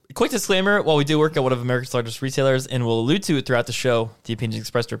Quick disclaimer, while we do work at one of America's largest retailers and will allude to it throughout the show, the opinions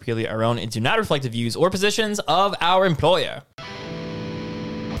expressed are purely our own and do not reflect the views or positions of our employer.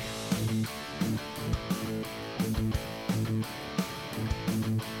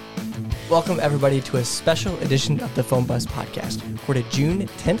 Welcome, everybody, to a special edition of the Phone Buzz Podcast, recorded June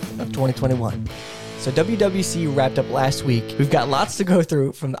 10th of 2021. So WWC wrapped up last week. We've got lots to go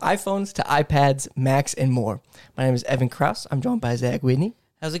through, from the iPhones to iPads, Macs, and more. My name is Evan Krause. I'm joined by Zach Whitney.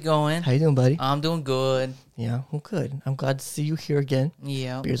 How's it going? How you doing, buddy? I'm doing good. Yeah, well, good. I'm glad to see you here again.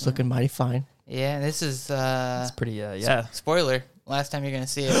 Yeah. Beard's looking mighty fine. Yeah, this is It's pretty, yeah. spoiler. Last time you're going to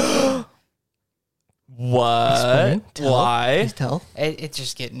see it. What? Explain. Tell. Why? Please tell. It's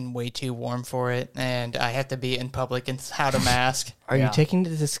just getting way too warm for it, and I have to be in public and without a mask. Are you taking it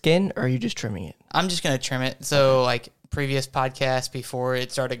to the skin, or are you just trimming it? I'm just going to trim it. So, like previous podcasts before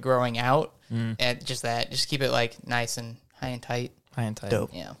it started growing out, and just keep it like nice and high and tight. High and tight.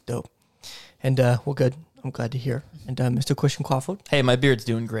 Dope. And, well, good. I'm glad to hear. And Mr. Christian Crawford? Hey, my beard's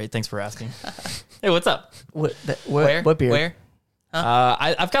doing great. Thanks for asking. Hey, what's up? What Where? beard? Where?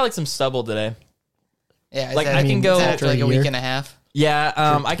 I've got like some stubble today. Yeah, Like, that, I can go after like a a week year? and a half. Yeah,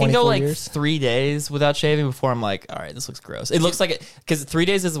 I can go 24 like years? 3 days without shaving before I'm like, all right, this looks gross. It looks like it, because 3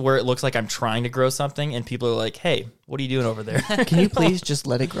 days is where it looks like I'm trying to grow something, and people are like, hey, what are you doing over there? Can you please just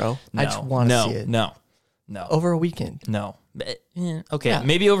let it grow? I just want to see it. No. Over a weekend. No. Okay, Yeah.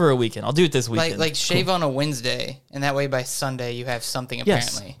 maybe over a weekend. I'll do it this weekend. Like shave on a Wednesday, and that way by Sunday you have something Yes.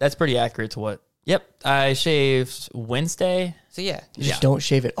 apparently. That's pretty accurate to what. Yep, I shaved Wednesday. So yeah. You just don't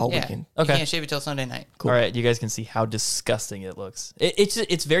shave it all Yeah. weekend. Okay. You can't shave it till Sunday night. Cool. All right, you guys can see how disgusting it looks.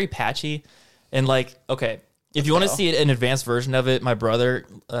 It's very patchy, and like, okay, if you want to see an advanced version of it, my brother,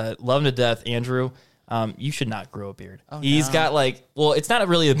 love him to death, Andrew, you should not grow a beard. He's got like, well, it's not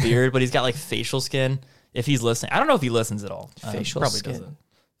really a beard, but he's got like facial skin. If he's listening, I don't know if he listens at all. Facial probably skin. doesn't.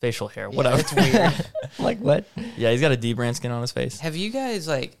 Facial hair, Yeah, whatever. it's weird. Like what? Yeah, he's got a D-brand skin on his face. Have you guys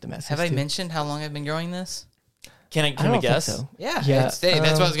Damascus have I too. mentioned how long I've been growing this? Can I we don't guess? think so. Yeah, Yeah, that's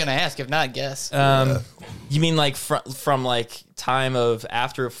what I was gonna ask. If not, guess. You mean like from like time of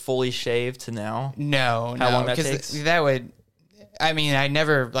after fully shaved to now? No, How long that because takes? that would. I mean, I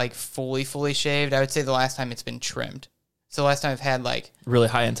never like fully shaved. I would say the last time it's been trimmed. So the last time I've had like Really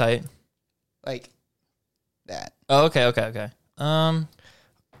high and tight? that. Oh, okay.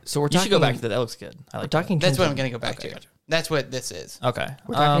 So we're You talking. should go back to that. That looks good. I like We're talking. That's terms what of- I'm gonna go back Okay, to. gotcha. That's what this is. that. Okay.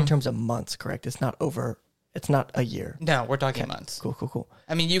 We're talking in terms of months, correct? It's not over. It's not a year. No, we're talking months. Cool.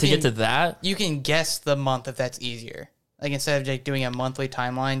 I mean, you to can get to that, you can guess the month if that's easier. Like instead of like doing a monthly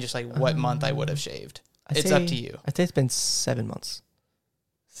timeline, just like what month I would have shaved. It's up to you. I'd say it's been 7 months.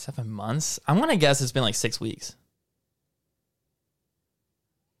 7 months. I'm gonna guess it's been like 6 weeks.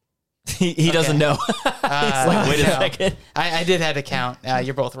 He doesn't know. He's like, wait a no. second. I did have to count.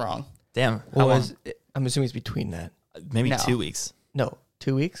 You're both wrong. Damn. How Well, long? I'm assuming it's between that. Maybe No. 2 weeks. No,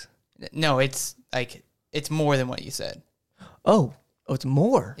 2 weeks. No, it's like it's more than what you said. Oh, it's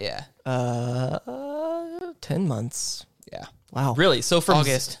more. Yeah. 10 months. Yeah. Wow. Really? So from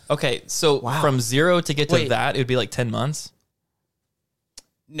August. Okay, so Wow. from 0 to get to Wait. that, it would be like 10 months.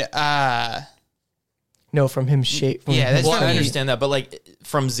 No, No, from him shape. Yeah, that's Well, from I me. understand that, but like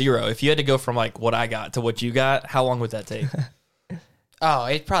from 0, if you had to go from like what I got to what you got, how long would that take?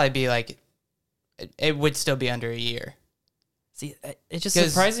 it'd probably be like it would still be under a year. See, it just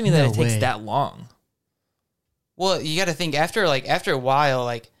 'Cause- surprises me that No it takes way. that long. Well, you got to think after a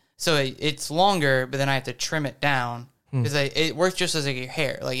while, so it's longer, but then I have to trim it down because it works just as like your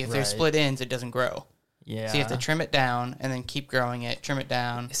hair. Like if there's Right. split ends, it doesn't grow. Yeah. So you have to trim it down and then keep growing it, trim it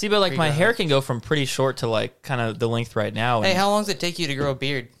down. See, but like my regrow hair it. can go from pretty short to like kind of the length right now. Hey, and how long does it take you to grow a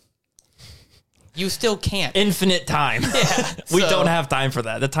beard? You still can't. infinite time. Yeah, We so- don't have time for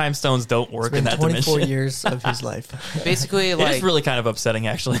that. The time stones don't work It's in been that 24 dimension. years of his life. Basically, It like is really kind of upsetting,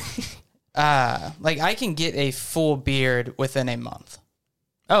 actually. I can get a full beard within a month.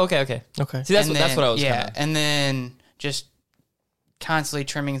 Oh, okay. Okay. See, that's And that's what I was. Yeah, Kinda, and then just constantly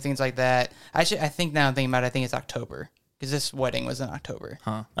trimming things like that. I think now I'm thinking about it, I think it's October because this wedding was in October.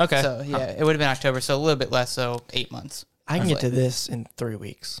 huh? Okay. So yeah, it would have been October, so a little bit less, so 8 months. I can get to roughly. this in 3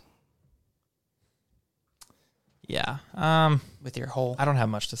 weeks. Yeah. With your whole. I don't have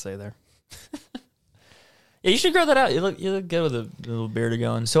much to say there. Yeah, you should grow that out. You look good with a little beard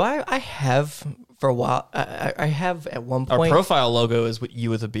going. So I have for a while. I have at one Our point. profile logo is with you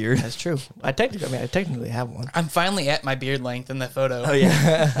with a beard. That's true. I technically have one. I'm finally at my beard length in the photo. Oh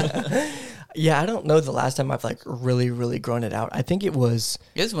yeah. Yeah, I don't know the last time I've like really grown it out. I think it was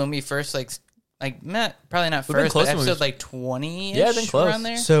It was when we first like probably not We've been first, close but when episode we- like 20 Yeah, been close. around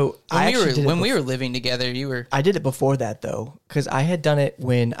there. So when we were living together, you were I did it before that though, because I had done it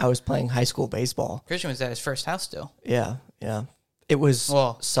when I was playing high school baseball. Christian was at his first house still. Yeah. It was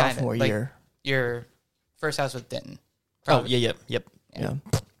Well, sophomore kinda, like, year. Your first house with Denton. Oh, Probably. yep. Yeah. Yep,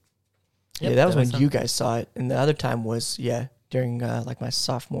 Yeah, that was when makes you guys saw it, and the other time was during like my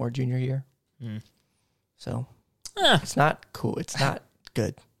sophomore junior year. Mm. So Eh. it's not cool. It's not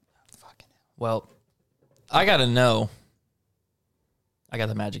good. Fucking hell. Well, I gotta know. I got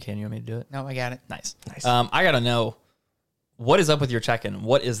the magic hand. You want me to do it? No, I got it. Nice. Nice. I gotta know. What is up with your check-in?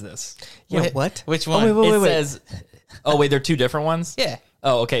 What is this? Yeah. What? Which Oh, one? wait, It wait. says. Oh wait, they're two different ones. Yeah.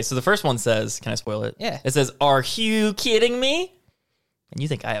 Oh, okay. So the first one says, "Can I spoil it?" Yeah. It says, "Are you kidding me?" And you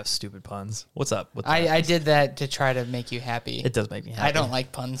think I have stupid puns? What's up with that? I did that to try to make you happy. It does make me happy. I don't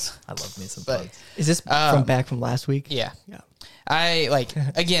like puns. I love me some But- puns. Is this from last week? Yeah. Yeah. I like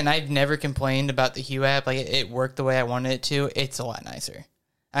again. I've never complained about the Hue app. Like it worked the way I wanted it to. It's a lot nicer.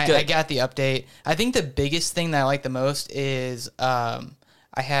 I Good. got the update. I think the biggest thing that I like the most is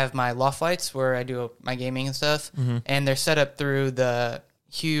I have my loft lights where I do my gaming and stuff, Mm-hmm. and they're set up through the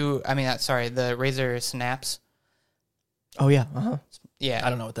Hue. I mean, the Razer Snaps. Oh yeah. Uh-huh. Yeah, I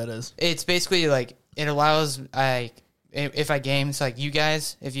don't know what that is. it's basically like it allows if I game, it's like you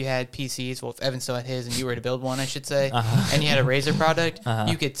guys, if you had PCs, well, if Evan still had his and you were to build one, I should say, and you had a Razer product,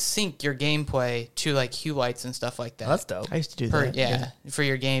 you could sync your gameplay to like Hue lights and stuff like that. Oh, that's dope. I used to do Per- that. yeah, for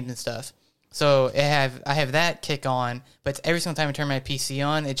your games and stuff. So I have that kick on, but every single time I turn my PC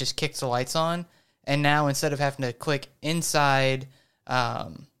on, it just kicks the lights on. And now instead of having to click inside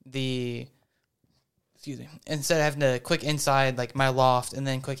instead of having to click inside like my loft and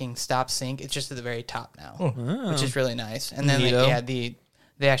then clicking stop sync, it's just at the very top now, which is really nice. And then Neato.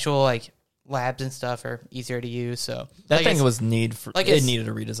 the actual like labs and stuff are easier to use. So That like thing I- was like it it's- needed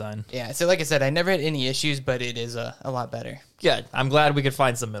a redesign. yeah. So like I said, I never had any issues, but it is a lot better. Good. I'm glad we could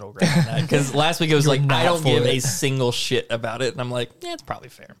find some middle ground because last week it was You were like I not don't for give it. a single shit about it, and I'm like, yeah, it's probably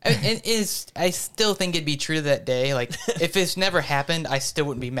fair. I still think it'd be true to that day. Like if it's never happened, I still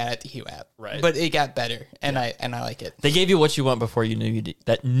wouldn't be mad at the Hue app. Right. But it got better, and I like it. They gave you what you want before you knew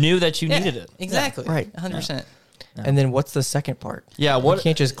that you needed it. Exactly. Right. 100%. And then what's the second part? Yeah. You What?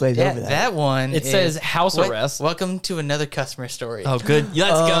 can't just glaze Yeah, over that. that one. It says house arrest. Welcome to another customer story. Oh, good.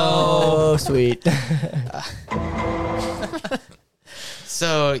 Let's go. Oh, sweet.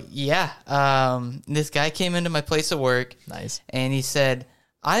 So yeah, this guy came into my place of work Nice. and he said,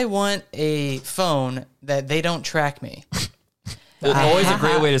 "I want a phone that they don't track me." Always a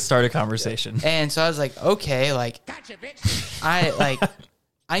great way to start a conversation. And so I was like, okay, like,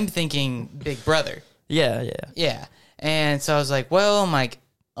 I'm thinking Big Brother. Yeah. Yeah. And so I was like, well, I'm like,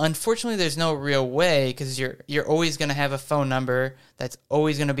 unfortunately, there's no real way because you're always going to have a phone number that's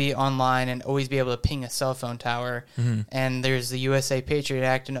always going to be online and always be able to ping a cell phone tower. And there's the USA Patriot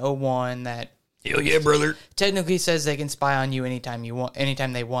Act in 01 that Hell yeah, brother. technically says they can spy on you anytime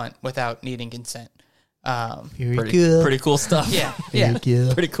they want without needing consent. Here Pretty, you go. pretty cool stuff. Yeah. Here Yeah. you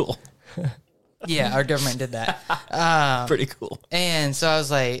go. Pretty cool. Yeah. Our government did that. Pretty cool. And so I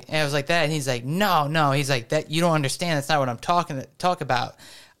was like that, and he's like, no, he's like that. You don't understand. That's not what I'm talk about.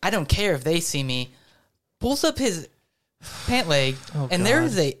 I don't care if they see me. Pulls up his pant leg, and there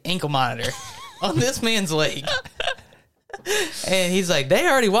is a ankle monitor on this man's leg. And he's like, they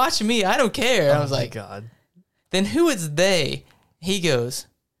already watching me. I don't care. I was like, God. then who is they? He goes,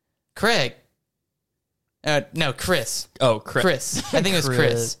 Craig. No, Chris. Oh, Chris. I think it was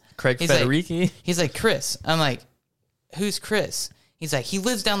Chris. Craig He's like- Federici. He's like, Chris. I'm like, who's Chris? He's like, he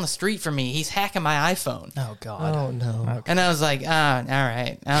lives down the street from me. He's hacking my iPhone. Oh God. Oh, no. And I was like, all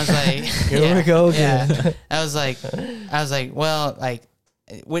right. I was like, Here we go again. Yeah. I was like, well, like,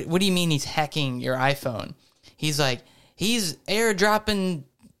 what do you mean he's hacking your iPhone? He's like, he's airdropping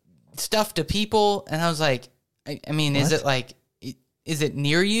stuff to people. And I was like, I mean, is it like, is it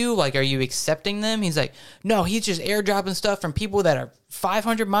near you? Like, are you accepting them? He's like, no, he's just airdropping stuff from people that are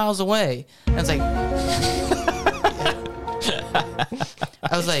 500 miles away. And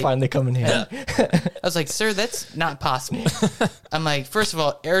I was like, Finally coming here. I was like, sir, that's not possible. I'm like, first of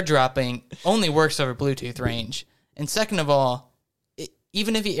all, airdropping only works over Bluetooth range. And second of all,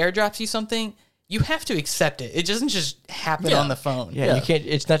 even if he airdrops you something, you have to accept it. It doesn't just happen on the phone. Yeah, you can't.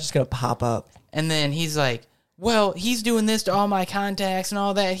 It's not just gonna pop up. And then he's like, well, he's doing this to all my contacts and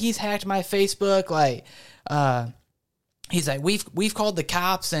all that. He's hacked my Facebook. Like, he's like, we've called the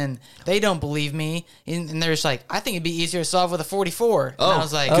cops and they don't believe me. And they're just like, I think it'd be easier to solve with a 44. And I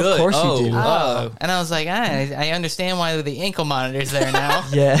was like, Of course you do. oh. And I was like, I understand why the ankle monitor's there now.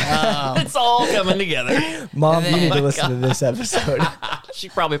 Yeah. It's all coming together. Mom, and you need then- to listen to this episode. She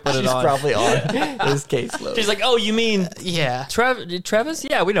probably put it She's on. probably on his caseload. She's like, oh, you mean Yeah. Travis?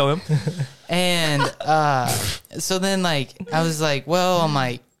 Yeah, we know him. And so then like I was like, well, I'm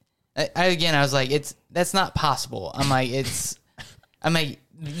like, I was like, that's not possible. I'm like,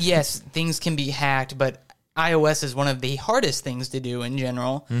 yes, things can be hacked, but iOS is one of the hardest things to do in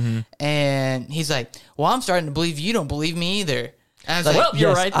general. And he's like, well, I'm starting to believe you don't believe me either. And I was like, well, you're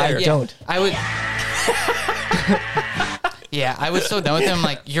yes, right there. I don't. I would. Yeah, I was so done with him. I'm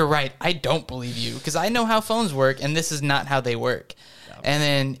like, you're right. I don't believe you because I know how phones work, and this is not how they work. And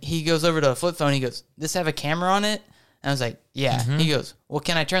then he goes over to a flip phone. He goes, "Does this have a camera on it?" And I was like, "Yeah." He goes, "Well,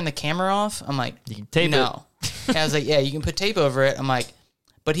 can I turn the camera off?" I'm like, You can tape no. And I was like, "Yeah, you can put tape over it." I'm like,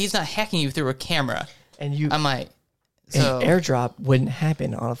 "But he's not hacking you through a camera." And you, I'm like, an "So AirDrop wouldn't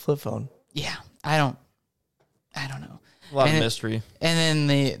happen on a flip phone. yeah, I don't know." A lot And of it- mystery. And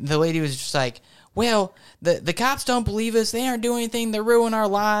then the lady was just like, well, the cops don't believe us. They aren't doing anything. They're ruining our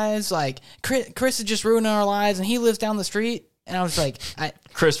lives. Like, Chris is just ruining our lives, and he lives down the street. And I was like,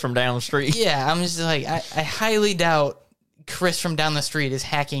 Chris from down the street. yeah, I'm just like, I highly doubt Chris from down the street is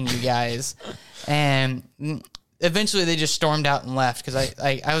hacking you guys. And eventually they just stormed out and left because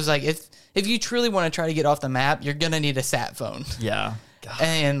I was like, if you truly want to try to get off the map, you're going to need a sat phone. Yeah. God.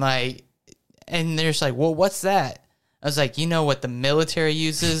 And they're just like, well, what's that? I was like, you know what the military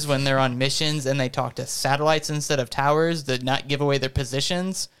uses when they're on missions and they talk to satellites instead of towers to not give away their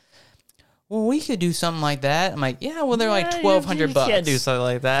positions? Well, we could do something like that. I'm like, yeah, well, they're like $1,200 bucks. You can't do something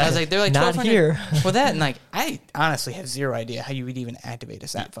like that. I was like, they're like Not $1,200. here. Well, that, and like, I honestly have zero idea how you would even activate a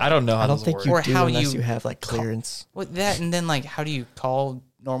sat phone. I don't know how I don't this think works. you Or do how unless you you have like clearance. What that, and then like, how do you call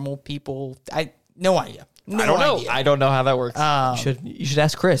normal people? No idea. No I don't know. idea. I don't know how that works. You should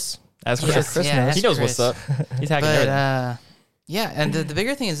ask Chris. Ask yeah, Chris. Chris yeah, knows. ask He knows Chris. what's up. He's hacking But everything. yeah, and the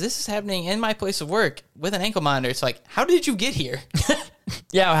bigger thing is this is happening in my place of work with an ankle monitor. It's like, how did you get here?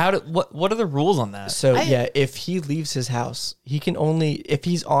 Yeah. What are the rules on that? So yeah, if he leaves his house, he can only if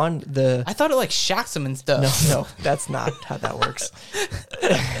he's on the. I thought it like shocks him and stuff. No, that's not how that works.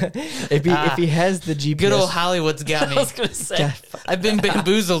 if he has the GPS, Good old Hollywood's got me. I was gonna say. I've been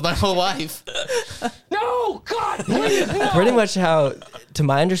bamboozled my whole life. No, God, please. pretty much how, to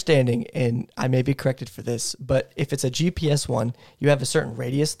my understanding, and I may be corrected for this, but if it's a GPS one, you have a certain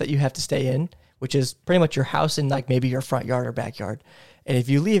radius that you have to stay in, which is pretty much your house and like maybe your front yard or backyard. And if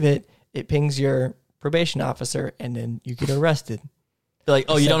you leave it, it pings your probation officer, and then you get arrested. They're like,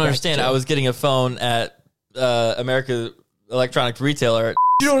 oh, you Sent don't back to understand. jail. I was getting a phone at America Electronic Retailer.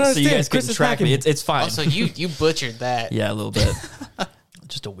 You don't So understand. you guys Chris couldn't is track hacking me. me. It's fine. Also, you butchered that. Yeah, a little bit.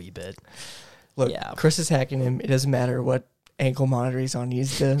 Just a wee bit. Look, Yeah. Chris is hacking him. It doesn't matter what ankle monitor he's on. He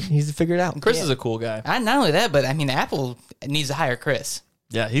needs to figure it out. Chris Yeah. is a cool guy. Not only that, but I mean, Apple needs to hire Chris.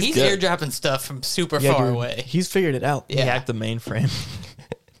 Yeah, he's He's good. airdropping stuff from super Yeah, far dude, away. He's figured it out. He Yeah. hacked the mainframe.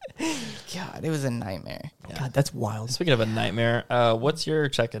 God, it was a nightmare. God, that's wild. Speaking of a nightmare, what's your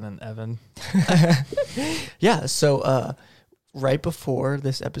check-in, Evan? Yeah, so right before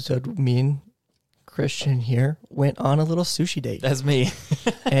this episode, me and Christian here went on a little sushi date. That's me.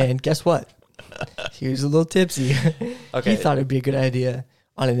 And guess what? He was a little tipsy. Okay. He thought it'd be a good idea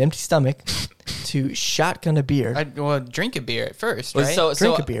on an empty stomach to shotgun a beer. Drink a beer at first, Well, right?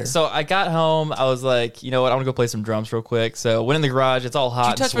 Drink a beer. So I got home. I was like, you know what? I'm gonna go play some drums real quick. So went in the garage. It's all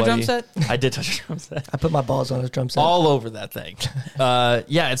hot. Did you touch and my sweaty. drum set? I did touch a drum set. I put my balls on his drum set. All over that thing.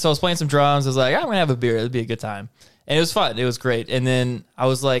 Yeah. And so I was playing some drums. I was like, I'm gonna have a beer. It'd be a good time. And it was fun. It was great. And then I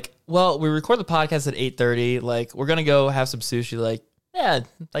was like, well, we record the podcast at 8:30. Like, we're gonna go have some sushi. Like, yeah,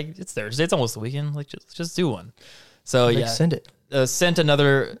 like it's Thursday. It's almost the weekend. Like, just do one. So Like, yeah, send it. sent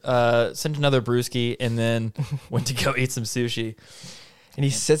another brewski, and then went to go eat some sushi. And he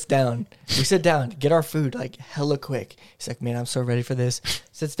sits down. We sit down, get our food like hella quick. He's like, man, I'm so ready for this.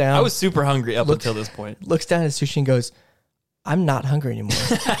 Sits down. I was super hungry up Look- until this point. looks down at his sushi and goes, I'm not hungry anymore.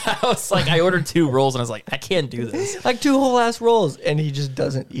 I was like, I ordered 2 rolls, and I was like, I can't do this. Like 2 whole ass rolls, and he just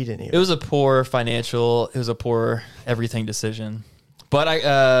doesn't eat any of It it. was a poor financial. It was a poor everything decision. But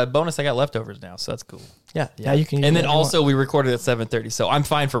I bonus, I got leftovers now, so that's cool. Yeah, now you can. eat And then whatever you also we recorded at 7:30, so I'm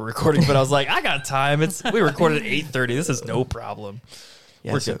fine for recording. But I was like, I got time. We recorded at 8:30. This is no problem. want.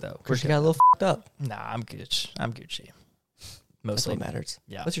 Yeah, we're so good though. We're Christian good. got a little f***ed up. Nah, I'm Gucci. I'm Gucci. That's Mostly. what matters.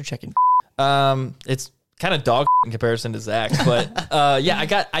 Yeah. What's your check-in? It's kind of dog in comparison to Zach, but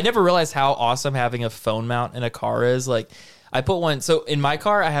yeah, I never realized how awesome having a phone mount in a car is. Like, I put one. So in my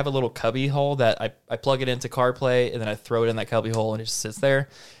car, I have a little cubby hole that I plug it into CarPlay, and then I throw it in that cubby hole, and it just sits there,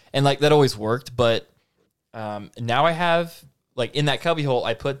 and like that always worked. But now I have like in that cubby hole,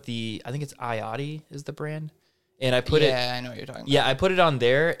 I put I think it's IOTI is the brand. and I put it. Yeah, I know what you're talking about. Yeah, I put it on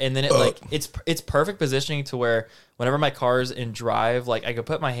there, and then it it's perfect positioning to where whenever my car's in drive, like I could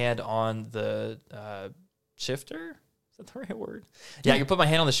put my hand on the shifter. Is that the right word? Yeah, I can put my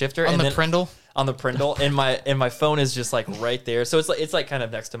hand on the shifter On and the then Prindle? on the Prindle, and my phone is just like right there. So it's like kind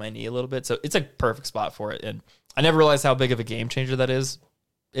of next to my knee a little bit. So it's a perfect spot for it. And I never realized how big of a game changer that is.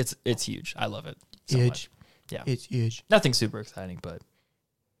 It's huge. I love it so much. Yeah, It's huge. nothing super exciting, but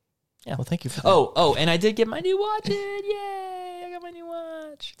yeah. Well, thank you for that. Oh, and I did get my new watch in. Yay! I got my new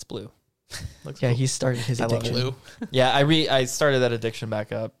watch. It's blue. Looks Yeah, cool. he started his I love addiction. blue. Yeah, I started that addiction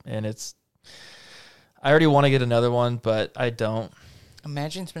back up, and I already want to get another one, but I don't.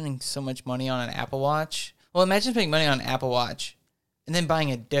 Imagine spending so much money on an Apple Watch. Well, imagine spending money on an Apple Watch and then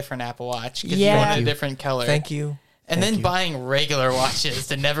buying a different Apple Watch because you Yeah. want a different color. Thank you. And Thank then you. buying regular watches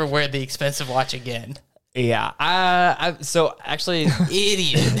to never wear the expensive watch again. Yeah, so actually,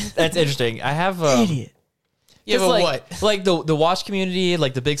 Idiot. that's interesting. I have Idiot. Yeah, but like, what? Like the watch community,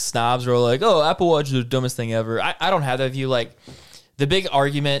 like the big snobs are like, "Oh, Apple Watch is the dumbest thing ever." I don't have that view. Like the big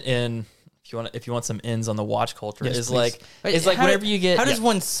argument in if you want some ins on the watch culture Yes, is please. like Wait, it's like how whenever do- you get How does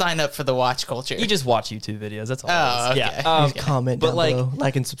one sign up for the watch culture? you just watch YouTube videos. That's all. Oh, it is. okay. Yeah. Comment but down like- below.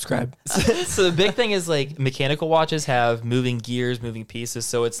 Like and subscribe. So the big thing is like mechanical watches have moving gears, moving pieces.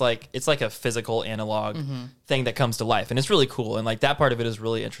 So it's like a physical analog thing that comes to life, and it's really cool. And like that part of it is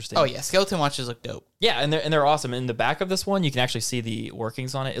really interesting. Oh, yeah. Skeleton watches look dope. Yeah, and they're awesome. In the back of this one, you can actually see the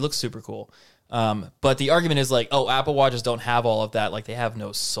workings on it. It looks super cool. But the argument is like, oh, Apple Watches don't have all of that. Like they have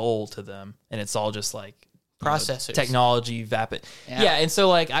no soul to them, and it's all just like Processors. technology, vapid. Yeah. Yeah, and so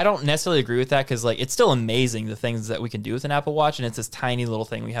like I don't necessarily agree with that because like it's still amazing the things that we can do with an Apple Watch, and it's this tiny little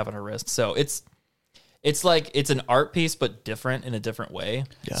thing we have on our wrist. So it's like it's an art piece, but different in a different way.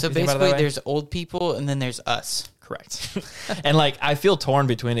 Yeah. So You think about it that basically, way? there's old people and then there's us. Correct. And like I feel torn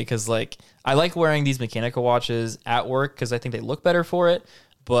between it because like I like wearing these mechanical watches at work because I think they look better for it.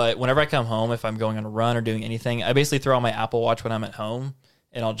 But whenever I come home, if I'm going on a run or doing anything, I basically throw on my Apple Watch when I'm at home,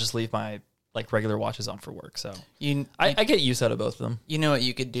 and I'll just leave my like regular watches on for work. So I get use out of both of them. You know what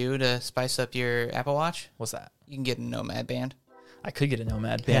you could do to spice up your Apple Watch? What's that? You can get a Nomad band. I could get a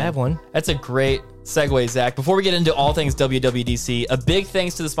Nomad band. Yeah, I have one. That's a great segue, Zach. Before we get into all things WWDC, a big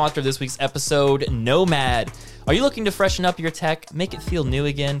thanks to the sponsor of this week's episode, Nomad. Are you looking to freshen up your tech, make it feel new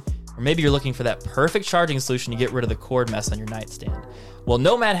again? Or maybe you're looking for that perfect charging solution to get rid of the cord mess on your nightstand. Well,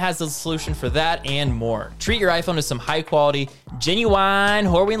 Nomad has the solution for that and more. Treat your iPhone to some high-quality, genuine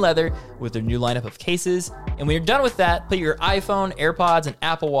Horween leather with their new lineup of cases. And when you're done with that, put your iPhone, AirPods, and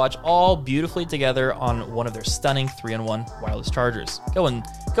Apple Watch all beautifully together on one of their stunning 3-in-1 wireless chargers. Go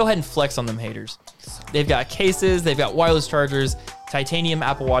ahead and flex on them haters. They've got cases, they've got wireless chargers, titanium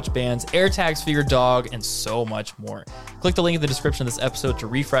Apple Watch bands, AirTags for your dog, and so much more. Click the link in the description of this episode to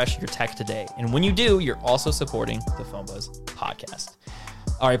refresh your tech today. And when you do, you're also supporting the Phone Buzz podcast.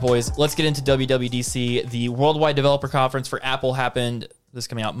 All right, boys, let's get into WWDC. The Worldwide Developer Conference for Apple happened this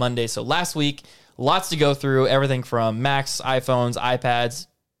coming out Monday. So last week, lots to go through, everything from Macs, iPhones, iPads,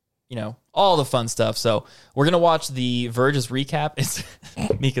 all the fun stuff. So we're going to watch the Verge's recap. It's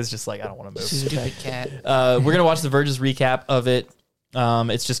Mika's just like, I don't want to move. Stupid cat. We're going to watch the Verge's recap of it.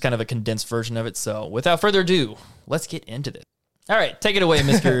 It's just kind of a condensed version of it. So without further ado, let's get into this. All right, take it away,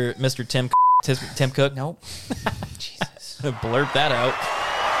 Mr. Tim Cook. Nope. Jesus. Blurt that out.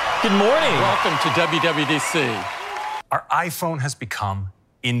 Good morning. Welcome to WWDC. Our iPhone has become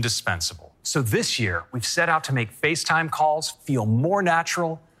indispensable. So this year, we've set out to make FaceTime calls feel more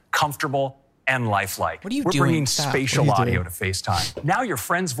natural, comfortable, and lifelike. What are you We're doing? bringing Stop. spatial What are you audio to FaceTime. Now your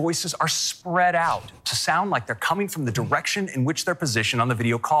friends' voices are spread out to sound like they're coming from the direction in which they're positioned on the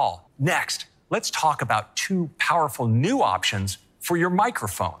video call. Next, let's talk about two powerful new options for your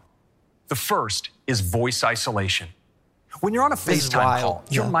microphone. The first is voice isolation. When you're on a This is FaceTime wild. call,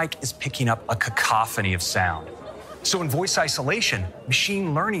 your Yeah. mic is picking up a cacophony of sound. So in voice isolation,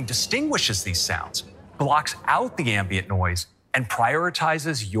 machine learning distinguishes these sounds, blocks out the ambient noise, and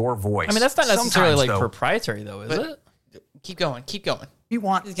prioritizes your voice. I mean, that's not necessarily Sometimes, like though, proprietary, though, is it? Keep going. Keep going. you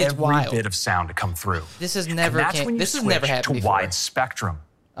want It gets every wild. bit of sound to come through. This has And never that's when you this has never switch happened to before. wide spectrum.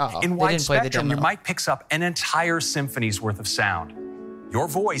 Uh-oh, In they wide didn't play the spectrum, your demo. mic picks up an entire symphony's worth of sound. Your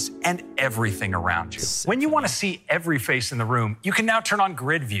voice and everything around you. When you want to see every face in the room, you can now turn on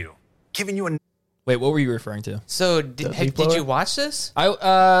grid view, giving you a Wait, what were you referring to? So did leaf you blower? watch this?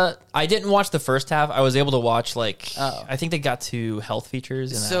 I didn't watch the first half. I was able to watch Oh. I think they got to health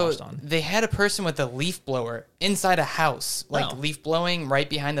features and then I So watched on. they had a person with a leaf blower inside a house, like Oh. leaf blowing right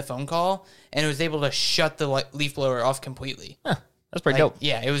behind the phone call, and it was able to shut the leaf blower off completely. That's pretty Like, dope.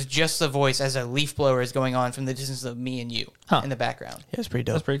 yeah, it was just the voice as a leaf blower is going on from the distance of me and you Huh. in the background. Yeah, it's pretty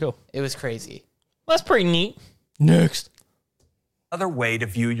That's dope. pretty cool. It was crazy. Well, that's pretty neat. Next. Another way to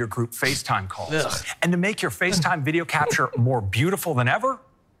view your group FaceTime calls. And to make your FaceTime video capture more beautiful than ever,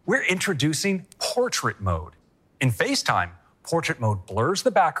 we're introducing portrait mode. In FaceTime, portrait mode blurs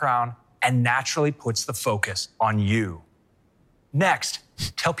the background and naturally puts the focus on you. Next,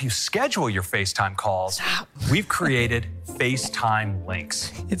 to help you schedule your FaceTime calls, we've created FaceTime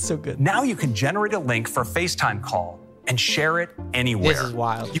links. It's so good. Now you can generate a link for a FaceTime call and share it anywhere. This is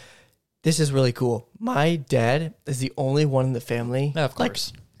wild. This is really cool. My dad is the only one in the family. Yeah, of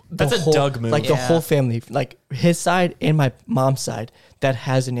course. The That's a whole- Doug move. Like the Yeah. whole family, like his side and my mom's side, that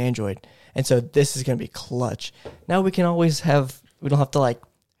has an Android. And so this is going to be clutch. Now we can always we don't have to like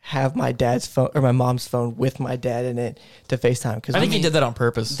have my dad's phone or my mom's phone with my dad in it to FaceTime. Because I think he did that on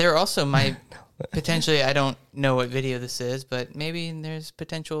purpose. There also might potentially, I don't know what video this is, but maybe there's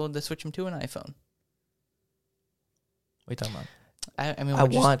potential to switch them to an iPhone. What are you talking about? I mean, I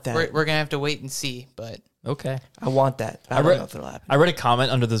want that. We're going to have to wait and see, but Okay. I want that. I don't know if it'll happen. I read a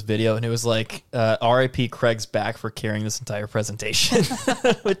comment under this video, and it was like, "R.I.P. Craig's back for carrying this entire presentation,"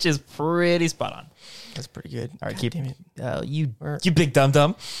 which is pretty spot on. That's pretty good. All right, God keep damn it. you big dum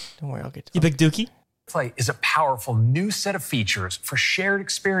dum, Don't worry, I'll get to you big dookie. Play is a powerful new set of features for shared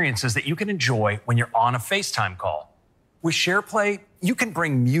experiences that you can enjoy when you're on a FaceTime call. With SharePlay, you can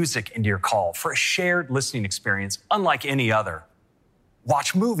bring music into your call for a shared listening experience unlike any other.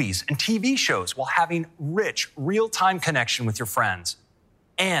 Watch movies and TV shows while having rich, real-time connection with your friends.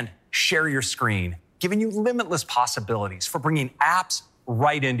 And share your screen, giving you limitless possibilities for bringing apps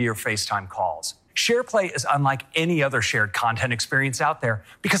right into your FaceTime calls. SharePlay is unlike any other shared content experience out there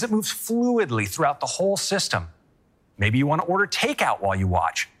because it moves fluidly throughout the whole system. Maybe you want to order takeout while you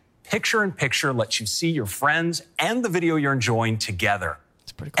watch. Picture-in-picture lets you see your friends and the video you're enjoying together.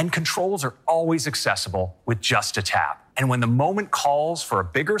 It's pretty cool. And controls are always accessible with just a tap. And when the moment calls for a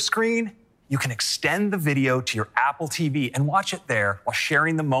bigger screen, you can extend the video to your Apple TV and watch it there while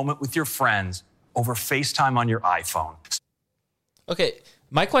sharing the moment with your friends over FaceTime on your iPhone. Okay,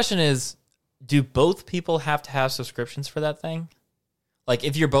 my question is, do both people have to have subscriptions for that thing? Like,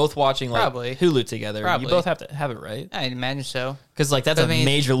 if you're both watching like Probably. Hulu together, Probably. you both have to have it, right? I'd imagine so. Because like that's I a mean,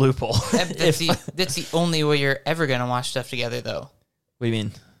 major loophole. That's the only way you're ever going to watch stuff together, though. What do you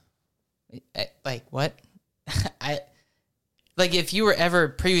mean? Like, what? Like, if you were ever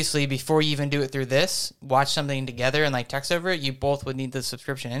previously, before you even do it through this, watch something together and like text over it, you both would need the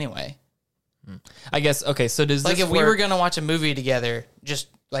subscription anyway. I guess, okay, so does Like, this if we were work- going to watch a movie together, just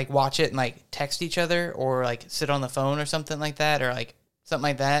like watch it and like text each other or like sit on the phone or something like that, or like something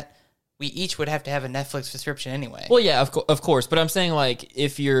like that, we each would have to have a Netflix subscription anyway. Well, yeah, of course, but I'm saying like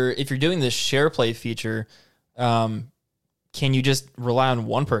if you're doing this SharePlay feature, can you just rely on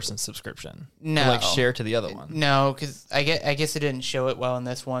one person's subscription? No. To, like share to the other one. No, because I guess it didn't show it well in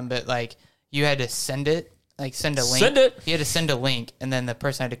this one, but like you had to send it, like send a link. Send it. You had to send a link, and then the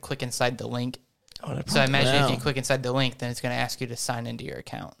person had to click inside the link. Oh, no So I imagine if Wow. you click inside the link, then it's going to ask you to sign into your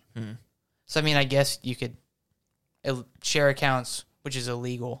account. Hmm. So I mean, I guess you could share accounts, which is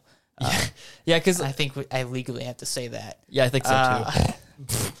illegal. Yeah, because I think I legally have to say that. yeah, I think so too.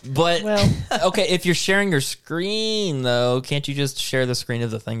 But okay, if you're sharing your screen though, can't you just share the screen of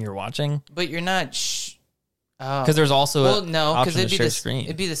the thing you're watching? But you're not. Because there's also well, an no, because option to it'd be share the screen.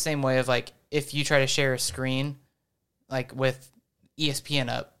 it'd be the same way of like if you try to share a screen, like with ESPN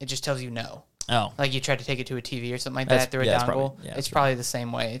up, it just tells you no. Oh, Like you try to take it to a TV or something like That's- that through a yeah, it's dongle. probably- yeah, it's that's probably the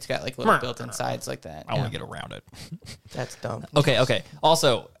same way. It's got like little built-in sides like that. I want to get around it. That's dumb. Okay.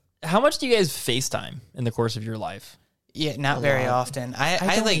 Also, how much do you guys FaceTime in the course of your life? Yeah, not very often. I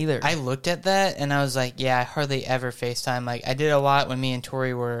don't like either. I looked at that and I was like, yeah, I hardly ever FaceTime. Like I did a lot when me and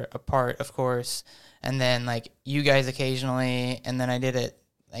Tori were apart, of course, and then like you guys occasionally, and then I did it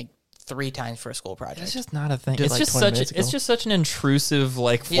like 3 times for a school project. It's just not a thing. Did it It's like just 20 such. minutes It's ago. just such an intrusive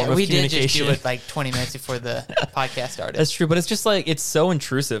like form yeah, of we did communication. just do it like 20 minutes before the podcast started. That's true, but it's just like it's so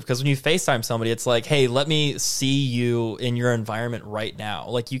intrusive because when you FaceTime somebody, it's like, hey, let me see you in your environment right now.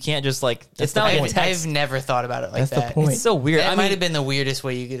 Like you can't just like it's not like a text. I've never thought about it like That's the that. point. It's so weird. That I might mean, have been the weirdest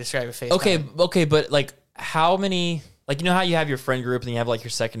way you could describe a FaceTime. okay, but like how many? Like you know how you have your friend group and then you have like your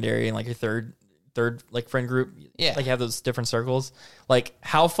secondary and like your third like friend group. Yeah. Like you have those different circles. Like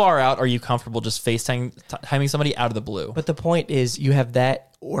how far out are you comfortable just FaceTiming somebody out of the blue? But the point is, you have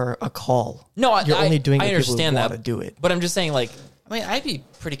that or a call. No, You're only doing I it with people who understand that. want to do it. But I'm just saying, like, I mean, I'd be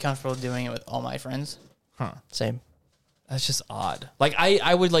pretty comfortable doing it with all my friends. Same. that's just odd. Like,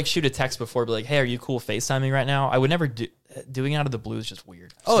 I would like shoot a text before, be like, hey, are you cool FaceTiming right now? I would never do doing it out of the blue is just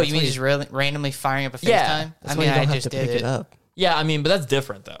weird. Oh, that's you mean why just randomly firing up a FaceTime? Yeah, That's I why mean, you don't I have just to did pick it up. Yeah, I mean, but that's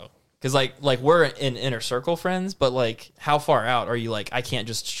different though. Because like we're in inner circle friends, but like how far out are you? Like I can't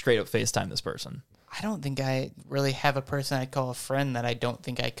just straight up FaceTime this person. I don't think I really have a person I'd call a friend that I don't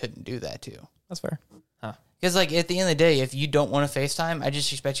think I couldn't do that to. That's fair. Huh. Because, like, at the end of the day, if you don't want to FaceTime, I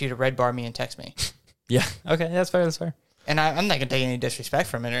just expect you to red bar me and text me. Yeah. Okay. That's fair. That's fair. And I'm not going to take any disrespect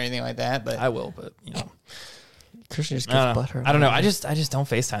from it or anything like that. But I will, but you know, Christian just gets I don't know. butthurt. I don't know. I just don't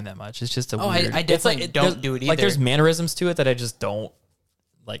FaceTime that much. It's just a weird. I definitely don't do it either. Like there's mannerisms to it that I just don't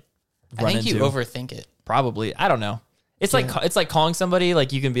like. I Run think you into. overthink it. Probably. I don't know. It's like calling somebody.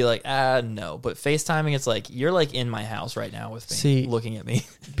 Like you can be like, no, but FaceTiming, it's like you're like in my house right now with me, See, looking at me.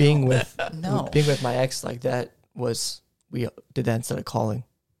 being with No. being with my ex like that was we did that instead of calling.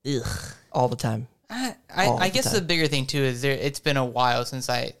 Ugh. All the time. I guess the bigger thing too is it's been a while since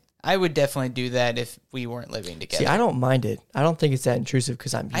I would definitely do that if we weren't living together. See, I don't mind it. I don't think it's that intrusive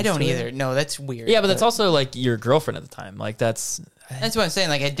because I'm. I don't used to either. it. No, that's weird. Yeah, but that's also like your girlfriend at the time. Like that's That's what I'm saying.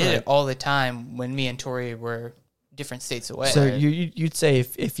 Like I did it all the time when me and Tori were different states away. So you'd say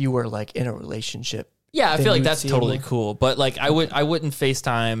if you were like in a relationship. yeah. I then feel like you'd that's see it totally more? cool. But like I wouldn't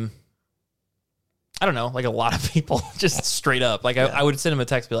FaceTime. I don't know, like a lot of people, just straight up. Like I would send him a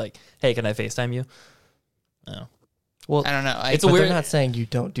text, be like, "Hey, can I FaceTime you?" No. Well, I don't know. It's a but weird. they're not saying you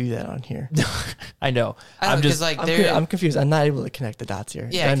don't do that on here. I know. I don't I'm know, just 'cause, like I'm confused. I'm not able to connect the dots here.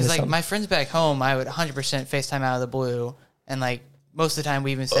 yeah, Did I because miss like something? my friends back home, I would 100% FaceTime out of the blue, and like most of the time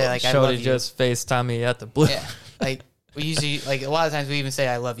we even say like I Shorty love you. just FaceTime me at the blue. Yeah, like we usually like a lot of times we even say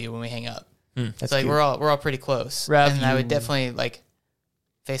I love you when we hang up. That's So like cute. we're all pretty close, Love and I would you. definitely like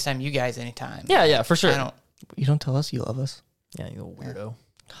FaceTime you guys anytime. Yeah, for sure. I don't You don't tell us you love us. Yeah, you little weirdo.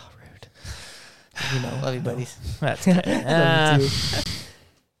 Oh, rude. You know. love you, buddies. That's Love you too.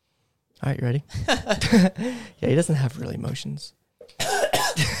 All right, you ready? Yeah, he doesn't have real emotions.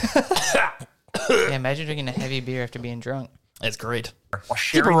 Yeah, imagine drinking a heavy beer after being drunk. it's great. While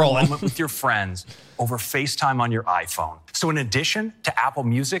sharing a rolling. moment with your friends over FaceTime on your iPhone. So in addition to Apple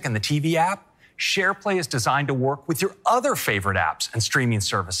Music and the TV app, SharePlay is designed to work with your other favorite apps and streaming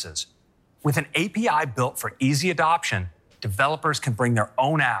services. With an API built for easy adoption, developers can bring their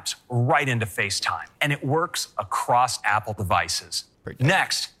own apps right into FaceTime, and it works across Apple devices.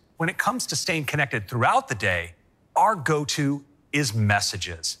 Next, when it comes to staying connected throughout the day, our go-to is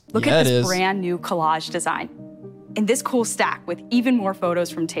Messages. Look Yeah, at it this is. brand new collage design. And this cool stack with even more photos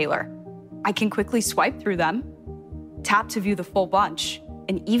from Taylor. I can quickly swipe through them, tap to view the full bunch,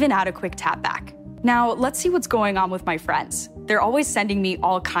 and even add a quick tap back. Now, let's see what's going on with my friends. They're always sending me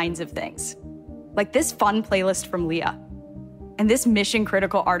all kinds of things. Like this fun playlist from Leah. And this mission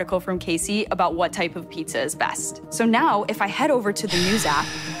critical article from Casey about what type of pizza is best. So now, if I head over to the news app,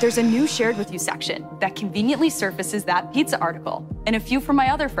 there's a new shared with you section that conveniently surfaces that pizza article and a few from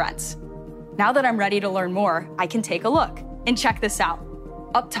my other friends. Now that I'm ready to learn more, I can take a look and check this out.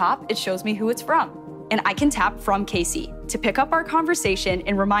 Up top, it shows me who it's from. And I can tap from Casey to pick up our conversation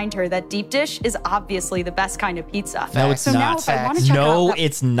and remind her that deep dish is obviously the best kind of pizza. No, it's so now not. if I want to check No, out that-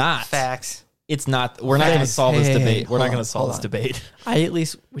 it's not. Facts. It's not. We're not going to Facts. solve this Hey, debate. We're hold not on, going to solve hold this on. debate. At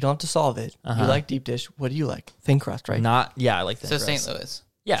least we don't have to solve it. You like deep dish. What do you like? Thin crust, right? Not. Yeah, I like that. So St. Louis.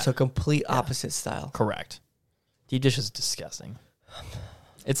 Yeah. So complete opposite style. Correct. Deep dish is disgusting.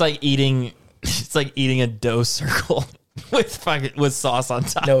 It's like eating. It's like eating a dough circle with sauce on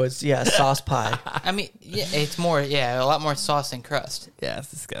top. No, it's sauce pie. I mean, yeah, it's more, a lot more sauce and crust. Yeah,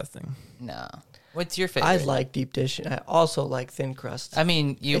 it's disgusting. No. What's your favorite? I like deep dish, and I also like thin crust. I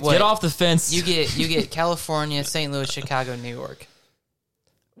mean, Get off the fence. You get California, St. Louis, Chicago, New York.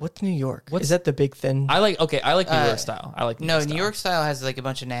 What's New York? Is that the big thin? I like New York style. I like No, style. New York style has like a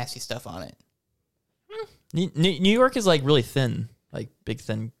bunch of nasty stuff on it. New York is like really thin, like big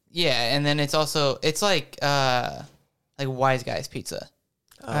thin. Yeah, and then it's like Wise Guys pizza.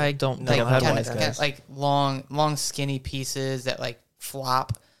 I don't no, think I've had Kinda- Wise Guys. like long skinny pieces that like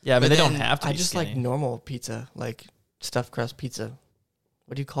flop. Yeah, but but they don't then have to. I be just skinny. like normal pizza, like stuffed crust pizza.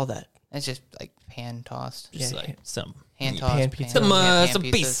 What do you call that? It's just like pan tossed. Just yeah, like some Hand tossed. pan pizza. some pan some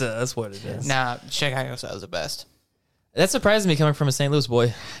pizzas. pizza. That's what it is. Nah, Chicago style is the best. That surprised me coming from a St. Louis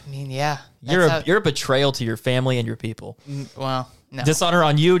boy. I mean, yeah. You're a betrayal to your family and your people. well, no. Dishonor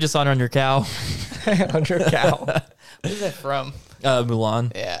on you, dishonor on your cow. Under a cow. Where's that from?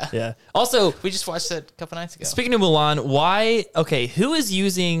 Mulan. Yeah. Yeah. Also, We just watched that a couple nights ago. speaking of Mulan, who is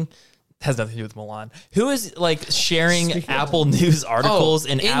using has nothing to do with Mulan. Who is like sharing Apple News articles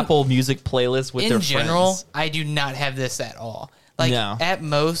and in- Apple Music playlists with their In general, friends? I do not have this at all. Like No. at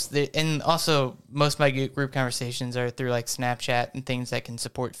most, and also most of my group conversations are through like Snapchat and things that can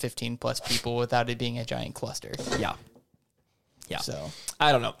support 15 plus people without it being a giant cluster. Yeah. Yeah. So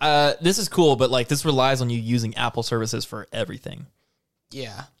I don't know. This is cool, but like this relies on you using Apple services for everything.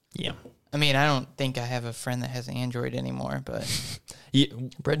 yeah, Yeah. I mean, I don't think I have a friend that has Android anymore, but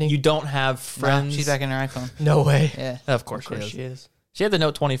Brittany? You don't have friends. she's back in her iPhone. No way. Yeah. Of course, she is. She had the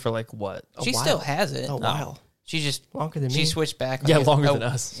Note 20 for like what? She while. still has it. A while. She just Longer than she me. switched back. Yeah, like, longer than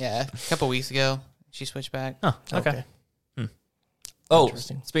us. Yeah, a couple weeks ago, she switched back. Oh, okay. Okay. Oh,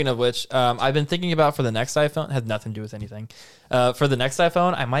 Interesting. speaking of which, I've been thinking about for the next iPhone. Had nothing to do with anything. For the next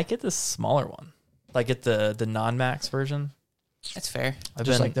iPhone, I might get the smaller one, like get the non-max version. That's fair. I've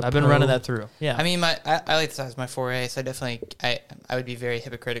Just been like the I've been Pro. running that through. Yeah, I mean, I like the size of my 4A, so I definitely I would be very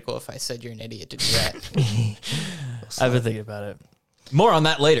hypocritical if I said you're an idiot to do that. I've been thinking about it. More on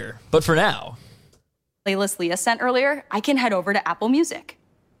that later, but for now, Playlist Leah sent earlier, I can head over to Apple Music.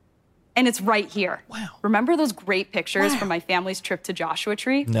 And it's right here. Wow. Remember those great pictures from my family's trip to Joshua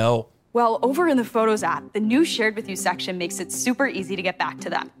Tree? no. Well, over in the Photos app, the new Shared With You section makes it super easy to get back to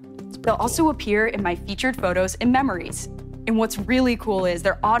them. They'll also appear in my featured photos and memories. And what's really cool is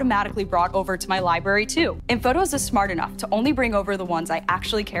they're automatically brought over to my library too. And Photos is smart enough to only bring over the ones I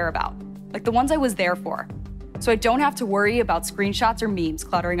actually care about, like the ones I was there for. So I don't have to worry about screenshots or memes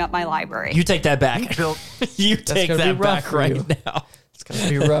cluttering up my library. You take that back. You take gonna be that rough back for right you. now. It's going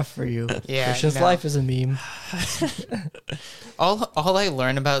to be rough for you. Yeah, Christian's no. life is a meme. all I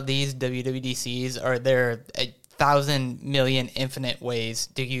learn about these WWDCs are there 1,000 million infinite ways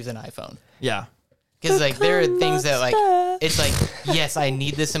to use an iPhone. Yeah. Because like there are things that like it's like yes, I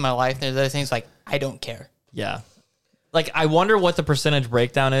need this in my life. There's other things like I don't care. Yeah. Like, I wonder what the percentage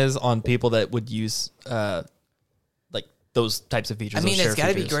breakdown is on people that would use, like, those types of features. I mean, those it's share got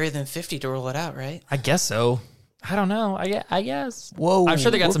to be features. greater than 50 to roll it out, right? I guess so. I don't know. I guess. Whoa, I'm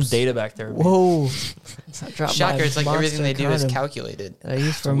sure they got some whoops. data back there. Whoa. I dropped Shocker! my It's like everything they monster do is condom calculated. that I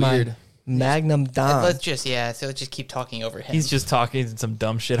use for weird. my Magnum Dom. Let's just keep talking over him. He's just talking some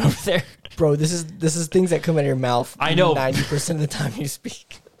dumb shit over there. Bro, this is things that come out of your mouth. I know. 90% of the time you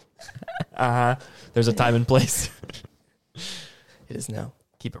speak. There's a time and place. It is now.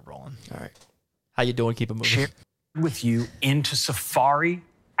 Keep it rolling. All right. How you doing? Keep it moving. Share with you into Safari,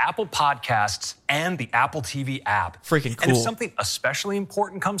 Apple Podcasts, and the Apple TV app. Freaking And if cool. something especially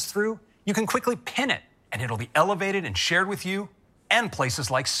important comes through, you can quickly pin it, and it'll be elevated and shared with you and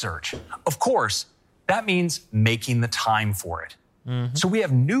places like Search. Of course, that means making the time for it. So we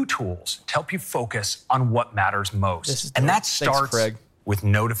have new tools to help you focus on what matters most. This is And dope. that starts Craig. with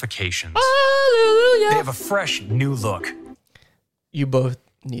notifications. They have a fresh new look. You both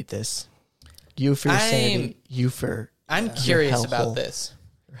need this. You for your sanity. You for I'm your curious hellhole. about this.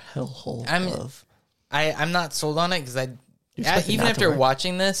 Hellhole I'm- of. I'm not sold on it because expect it even not to after work?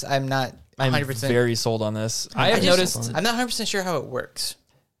 watching this, I'm not I'm 100%. very sold on this. I have just- noticed. I'm not 100% sure how it works.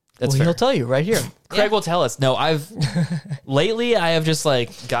 That's Well, fair. he'll tell you right here. Craig will tell us. No, lately I have just like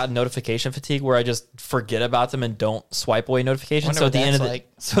gotten notification fatigue where I just forget about them and don't swipe away notifications. Wonder So what at the end of that's the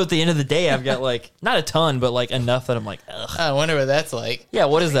like. so at the end of the day, I've got like not a ton, but like enough that I'm like, ugh. I wonder what that's like. Yeah,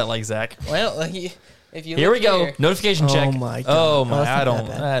 what is that like, Zach? Well, like, if you Here look we go. here- Notification Oh check. my God. Oh Oh, my! that's I not don't.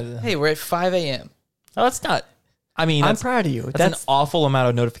 that Hey, we're at 5 a.m. Oh, it's not. I mean, I'm that's, proud of you. that's an awful amount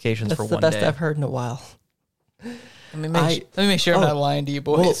of notifications that's for the one best day. I've heard in a while. Let me make sure I'm oh. not lying to you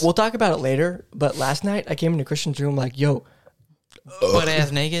boys. We'll talk about it later. But last night I came into Christian's room like, yo, Butt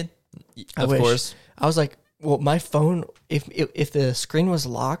ass naked. I Of wish. course. I was like, well, my phone, if the screen was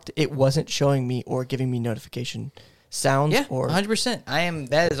locked, it wasn't showing me or giving me notification sounds Yeah, or 100%.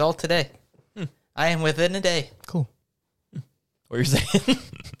 That is all today. I am within a day. cool. What were you saying?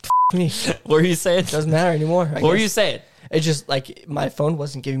 Me. What were you saying? Doesn't matter anymore. I What were guess. you saying? It's just like my phone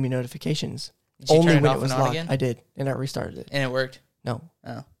wasn't giving me notifications. Did you Only turn it when off it was and on locked. again? I did, and I restarted it. And it worked. No,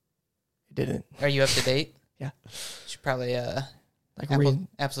 Oh. it didn't. Are you up to date? Yeah. Should probably Like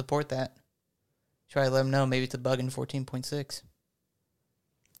app support that. Should probably let them know. Maybe it's a bug in 14.6.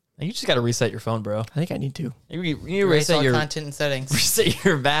 You just got to reset your phone, bro. I think I need to. You Erase reset all your content and settings. reset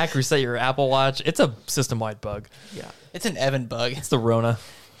your Mac, reset your Apple Watch. It's a system-wide bug. Yeah. It's an Evan bug. It's the Rona.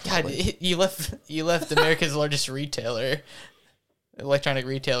 God, you left America's largest retailer, electronic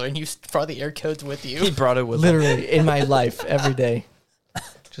retailer, and you brought the air codes with He you. brought it with him. Literally in my life every day.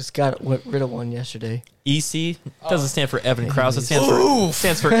 Just got rid of one yesterday. EC doesn't stand for Evan Krause. It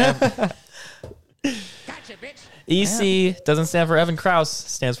stands for Evan. EC doesn't stand for Evan Krause.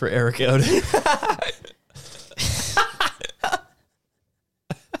 Stands for Eric Odin.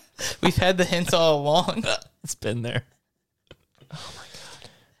 We've had the hints all along. It's been there. Oh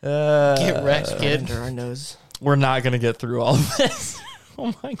my god. Get wrecked, kid. Under our nose. We're not gonna get through all of this.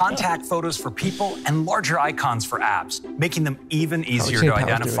 Oh my god. Contact photos for people and larger icons for apps, making them even easier seen to Powers do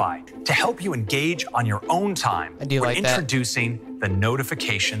it. identify. To help you engage on your own time, I do we're like that. introducing the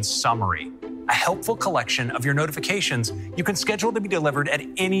notification summary. a helpful collection of your notifications you can schedule to be delivered at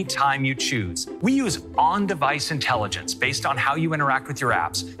any time you choose. We use on-device intelligence based on how you interact with your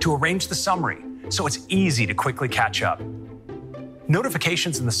apps to arrange the summary, so it's easy to quickly catch up.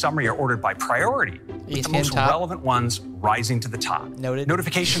 Notifications in the summary are ordered by priority, with the most relevant ones rising to the top. Noted.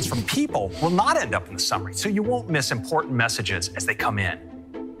 Notifications from people will not end up in the summary, so you won't miss important messages as they come in.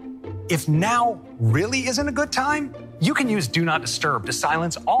 If now really isn't a good time, you can use Do Not Disturb to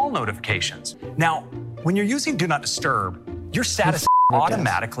silence all notifications. Now, when you're using Do Not Disturb, your status is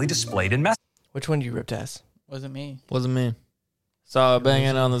automatically displayed in messages. Which one do you ripped ass? Wasn't me. Wasn't me. Saw her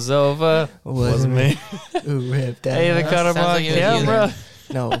banging on the sofa. Wasn't me. Ooh, ripped ass. Hey, they caught him Sounds on like it was you camera.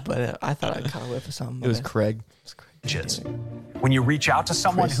 No, but I thought I caught a whiff of something. It was Craig. When you reach out to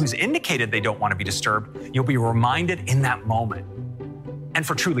someone who's indicated they don't want to be disturbed, you'll be reminded in that moment. And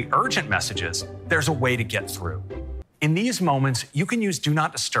for truly urgent messages, there's a way to get through. In these moments, you can use Do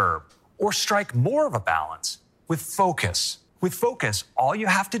Not Disturb or strike more of a balance with Focus. With Focus, all you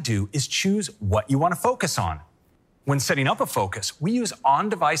have to do is choose what you want to focus on. When setting up a Focus, we use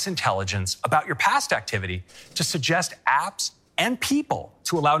on-device intelligence about your past activity to suggest apps and people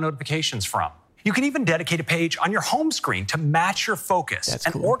to allow notifications from. You can even dedicate a page on your home screen to match your focus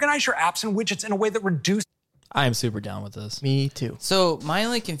and organize your apps and widgets in a way that reduces. I am super down with this. Me too. So my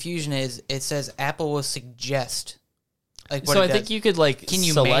only confusion is it says Apple will suggest. Like what So it I does. think you could like Can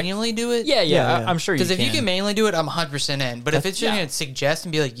you select- manually do it? Yeah. I'm sure you can. Because if you can manually do it, I'm 100% in. But if it's just yeah. going to suggest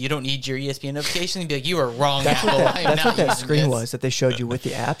and be like, you don't need your ESPN notification, and be like, you are wrong, That's Apple. what I am that, that's not what that using screen this. was that they showed you with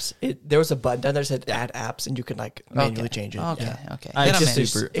the apps. There was a button down there that said add apps, and you could like manually change it. Okay, Yeah. okay. I'm Then I'm just in.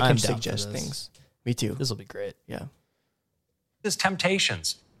 super. It I'm can down for suggest this. things. Me too. This will be great. Yeah.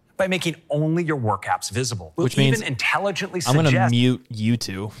 Temptations by making only your work apps visible. We'll Which means even intelligently I'm going to suggest mute you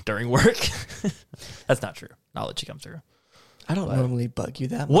two during work. That's not true. I'll let you come through. I don't normally bug you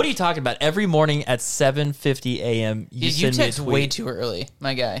that much. What are you talking about? Every morning at 7:50 a.m. You send me a text tweet. way too early,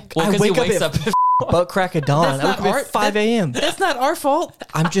 my guy. Well, I because he wake up wakes at up. butt crack of dawn. That's I not wake up our- at 5 a.m. That's not our fault.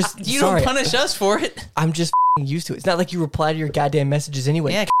 I'm just You sorry. don't punish us for it. I'm just used to it. It's not like you reply to your goddamn messages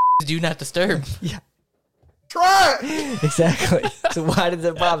anyway. Yeah, do not disturb. Yeah. Try. Exactly. So why does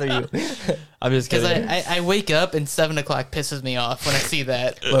it bother you? I'm just Because kidding. I wake up and 7 o'clock pisses me off when I see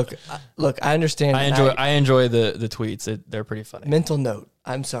that. Look. I understand. I enjoy the tweets. They're pretty funny. Mental note.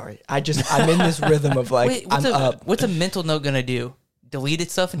 I'm sorry. I'm in this rhythm of like Wait, I'm up. what's a mental note gonna do? Delete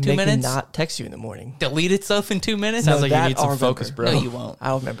itself in 2 Make me minutes? not text you in the morning. Delete itself in 2 minutes? Sounds like you that need some I'll focus, remember. bro. No, you won't.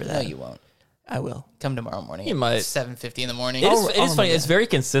 I'll remember that. No, you won't. I will. Come tomorrow morning. You might. 7:50 in the morning. It is I'll funny. remember It's that. very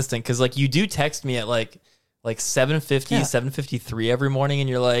consistent because like you do text me at like 7:50, Yeah. 7:53 every morning, and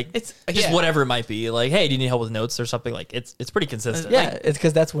you're like, It's- just yeah. whatever it might be. Like, hey, do you need help with notes or something? Like, it's pretty consistent. Yeah, it's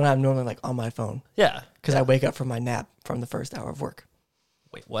because that's when I'm normally like on my phone Yeah. because I wake up from my nap from the first hour of work.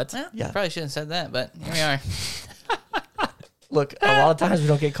 Wait, what? Well, Yeah. Probably shouldn't have said that, but here we are. Look, a lot of times we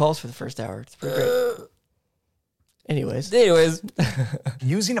don't get calls for the first hour. It's pretty great. Anyways,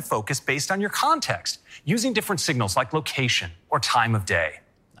 using a focus based on your context, using different signals like location or time of day.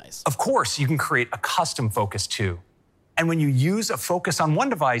 Nice. Of course, you can create a custom focus too. And when you use a focus on one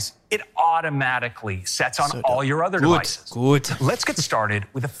device, it automatically sets on all your other devices. Good. Let's get started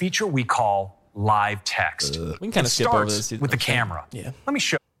with a feature we call live text. We can kinda It skip over starts this. with the camera. Yeah. Let me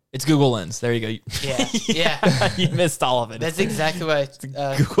show. It's Google Lens. There you go. Yeah. You missed all of it. That's exactly what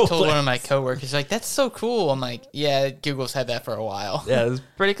I Google told one of my Lens. coworkers. Like, that's so cool. I'm like, yeah, Google's had that for a while. Yeah, it's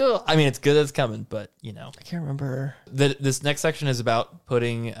pretty cool. I mean, it's good it's coming, but you know, I can't remember. this next section is about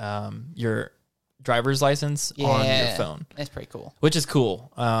putting your driver's license on your phone, That's pretty cool. which is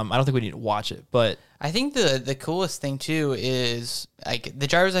cool. I don't think we need to watch it, but I think the coolest thing too is like the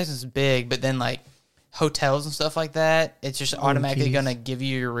driver's license is big, but then like hotels and stuff like that, it's just automatically keys. gonna give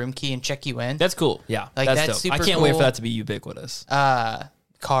you your room key and check you in. that's cool. Yeah, Like, that's that's dope. I super can't wait for cool. that to be ubiquitous.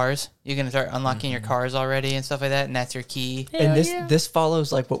 Cars, you're gonna start unlocking Mm-hmm. your cars already and stuff like that, and that's your key. And this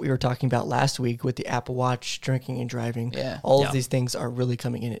follows like what we were talking about last week with the Apple Watch, drinking and driving. Yeah. All Yeah. of these things are really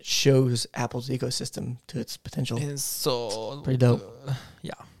coming in. It shows Apple's ecosystem to its potential. It's so Pretty dope.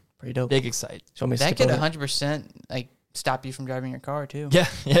 Yeah, Pretty dope. big excite. So me to That skip could over it? 100% like stop you from driving your car too. Yeah,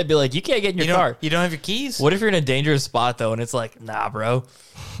 it'd be like you can't get in your You car. don't have your keys. What if you're in a dangerous spot though, and it's like, nah, bro.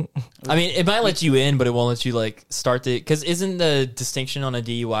 I mean, it might let you in, but it won't let you like start the. Because isn't the distinction on a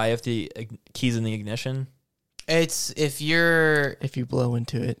DUI if the keys in the ignition? It's if you're If you blow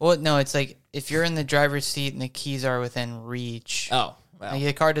into it. well, no, it's like if you're in the driver's seat and the keys are within reach. Oh, wow. Like,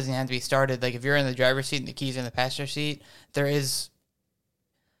 the car doesn't have to be started. Like if you're in the driver's seat and the keys are in the passenger seat, there is.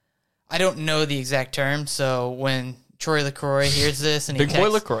 I don't know the exact term, so when Troy LaCroix hears this and Big boy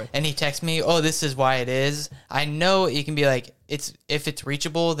LaCroix. and he texts me, "Oh, this is why it is." I know you can be like, if it's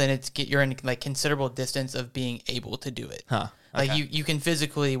reachable, then you're in like considerable distance of being able to do it. Huh. Like you can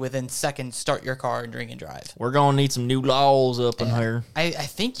physically within seconds start your car and drink and drive. We're going to need some new laws up in here. I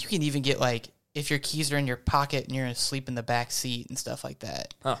think you can even get like if your keys are in your pocket and you're asleep in the back seat and stuff like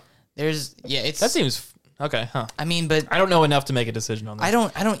that. Huh. That seems okay, huh? I mean, but I don't know enough to make a decision on that.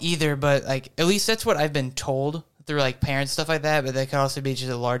 I don't either, but like at least that's what I've been told through like parents, stuff like that. But that could also be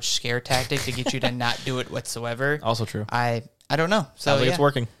just a large scare tactic to get you to not do it whatsoever. Also true. I don't know. So Sounds like it's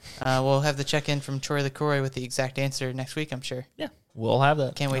working. We'll have the check in from Troy LaCroix with the exact answer next week, I'm sure. Yeah, we'll have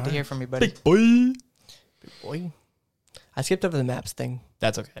that. Can't wait to hear from you, buddy. Boy, I skipped over the maps thing.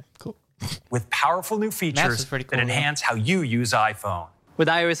 That's okay. Cool. With powerful new features is pretty cool, that yeah. enhance how you use iPhone. With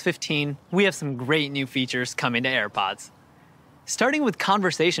iOS 15, we have some great new features coming to AirPods. Starting with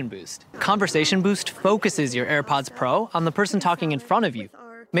Conversation Boost. Conversation Boost focuses your AirPods Pro on the person talking in front of you,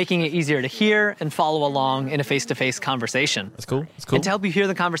 making it easier to hear and follow along in a face-to-face conversation. That's cool. That's cool. And to help you hear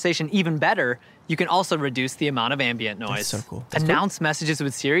the conversation even better, you can also reduce the amount of ambient noise. so cool. Announce messages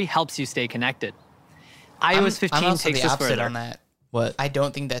with Siri helps you stay connected. iOS 15 I'm also takes the this opposite further. on that. What? I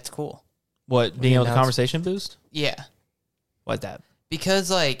don't think that's cool. What? Being able to announce- conversation boost? Yeah, What's that?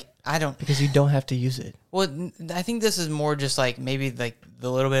 because like I don't. Because you don't have to use it. Well, I think this is more just like maybe like the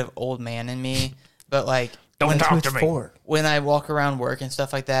little bit of old man in me, but like That's who it's for. when I walk around work and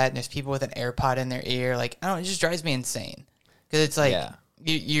stuff like that, and there's people with an AirPod in their ear, like I don't, it just drives me insane because it's like Yeah.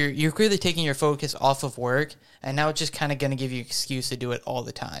 you're clearly taking your focus off of work, and now it's just kind of going to give you an excuse to do it all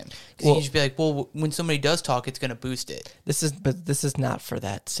the time. Because you just be like, well, when somebody does talk, it's going to boost it. This is not for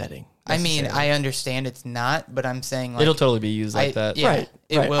that setting. I mean, necessarily. I understand it's not, but I'm saying like It'll totally be used like that. Yeah, Right,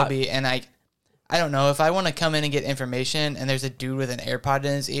 it right. will be, and I don't know if I want to come in and get information, and there's a dude with an AirPod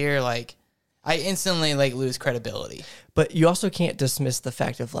in his ear, like I instantly like lose credibility. But you also can't dismiss the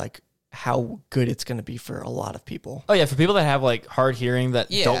fact of like how good it's going to be for a lot of people. Oh yeah, for people that have like hard hearing that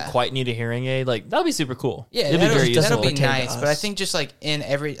Yeah. don't quite need a hearing aid, like that'll be super cool. Yeah, it'll be very useful. that'll be pertain to nice, but I us. think just like in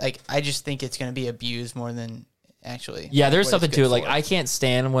every like I just think it's going to be abused more than actually. Yeah, there's what something it's to good it. Like for. I can't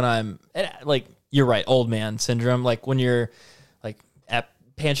stand when I'm like you're right, old man syndrome. Like when you're like at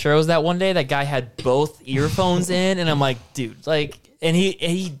Pancheros that one day, that guy had both earphones in, and I'm like, dude, like, and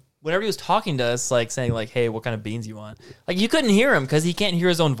he whenever he was talking to us, like saying like, hey, what kind of beans you want? Like you couldn't hear him because he can't hear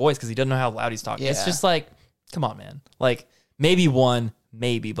his own voice because he doesn't know how loud he's talking. It's Yeah. just like, come on, man. Like maybe one,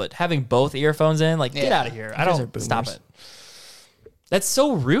 maybe, but having both earphones in, like, get Yeah. out of here. I guys don't are stop boomers. it. That's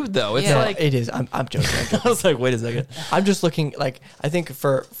so rude, though. It's Yeah. like It is. I'm joking. I was like, wait a second. I'm just looking like I think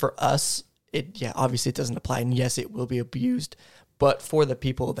for us, obviously it doesn't apply, and yes, it will be abused. But for the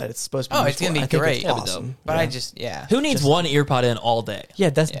people that it's supposed to be, Oh, used it's gonna for, be I think great. It's Yeah, but awesome. But Yeah. I just Who needs one ear pod in all day? yeah,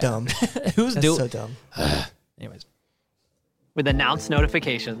 that's dumb. Who's That's doing? so dumb. Anyways, With announced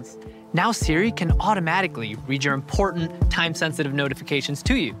notifications. Now Siri can automatically read your important time-sensitive notifications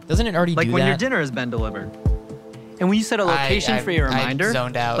to you, doesn't it already like do when your that? dinner has been delivered. And when you set a location for your I reminder,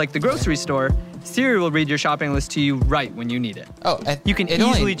 zoned out. like the grocery store, Siri will read your shopping list to you right when you need it. Oh, You can it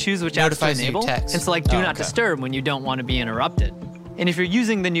only easily choose which apps to notifies you enable text. and select Do Oh, Not okay. Disturb when you don't want to be interrupted. And if you're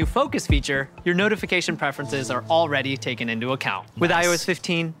using the new Focus feature, your notification preferences are already taken into account. With iOS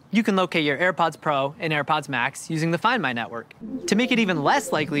 15, you can locate your AirPods Pro and AirPods Max using the Find My network. To make it even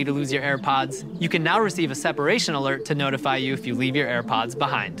less likely to lose your AirPods, you can now receive a separation alert to notify you if you leave your AirPods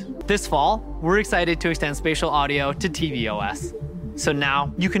behind. This fall, we're excited to extend spatial audio to tvOS. So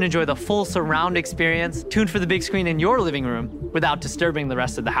now you can enjoy the full surround experience tuned for the big screen in your living room without disturbing the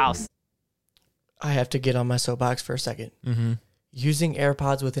rest of the house. I have to get on my soapbox for a second. Mm-hmm. Using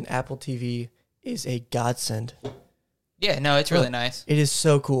AirPods with an Apple TV is a godsend. Yeah, no, it's really nice. It is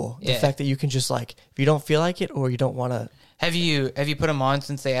so cool. The Yeah. fact that you can just like, if you don't feel like it or you don't want to, Have you put them on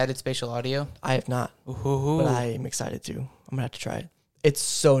since they added spatial audio? I have not, Ooh. but I am excited to. I'm gonna have to try it. It's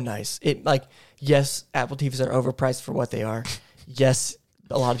so nice. It like, yes, Apple TVs are overpriced for what they are. Yes,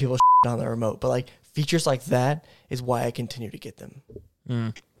 a lot of people on the remote, but like features like that is why I continue to get them.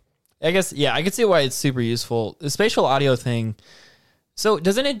 I guess, yeah, I can see why it's super useful. The spatial audio thing. So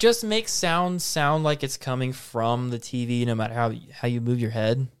doesn't it just make sound like it's coming from the TV no matter how you move your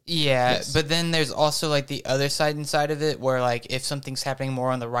head? Yeah, but then there's also like the other side inside of it where like if something's happening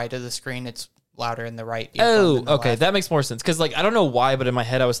more on the right of the screen, it's louder in the right. earphone Oh, than the okay, left. that makes more sense. Because like I don't know why, but in my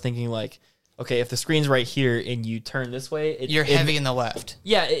head I was thinking like, okay, if the screen's right here and you turn this way, You're heavy in the left.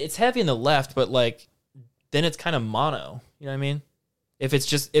 Yeah, it's heavy in the left, but like then it's kind of mono. You know what I mean? If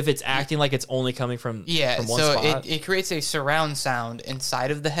it's acting like it's only coming from Yeah, one so spot. it creates a surround sound inside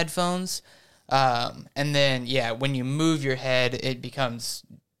of the headphones. And then, yeah, when you move your head, it becomes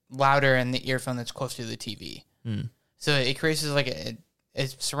louder in the earphone that's close to the TV. So it creates like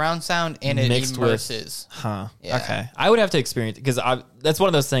it's surround sound and it Mixed with- immerses. Huh. Yeah. Okay. I would have to experience it because that's one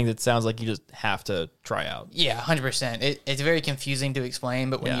of those things that sounds like you just have to try out. Yeah, 100%. It's very confusing to explain,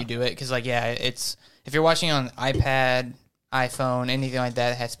 but when Yeah. you do it, because it's if you're watching on iPad, iPhone, anything like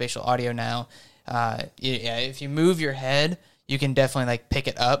that has spatial audio now. If you move your head, you can definitely like pick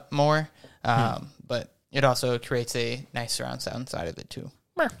it up more. But it also creates a nice surround sound side of it too.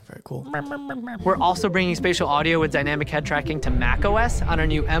 Very cool. We're also bringing spatial audio with dynamic head tracking to macOS on our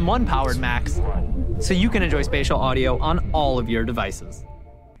new M1 powered Macs, so you can enjoy spatial audio on all of your devices.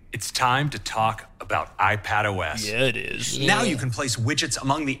 It's time to talk about iPadOS. Yeah, it is. Now you can place widgets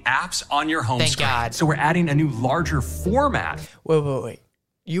among the apps on your home Thank screen. God. So we're adding a new larger format. Wait.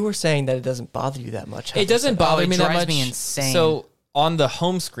 You were saying that it doesn't bother you that much. It doesn't bother it me that drives much. me insane. So on the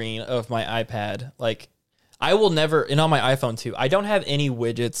home screen of my iPad, like I will never, and on my iPhone too, I don't have any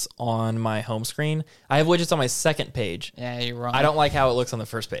widgets on my home screen. I have widgets on my second page. Yeah, you're wrong. I don't like how it looks on the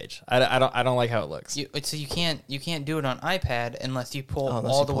first page. I don't like how it looks. So you can't do it on iPad unless you pull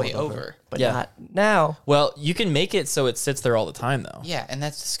Unless all you the pull way it over. But Yeah. not now. Well, you can make it so it sits there all the time though. Yeah, and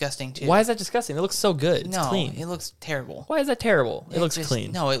that's disgusting too. Why is that disgusting? It looks so good. It's no, clean. it looks terrible. Why is that terrible? It looks just-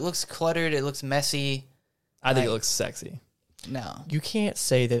 clean. No, it looks cluttered. It looks messy. I think it like- looks sexy. No. You can't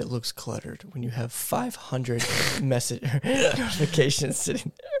say that it looks cluttered when you have 500 message notifications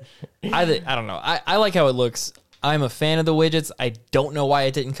sitting there. I don't know. I like how it looks. I'm a fan of the widgets. I don't know why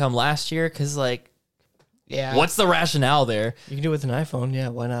it didn't come last year because like, Yeah. what's the rationale there? You can do it with an iPhone. Yeah,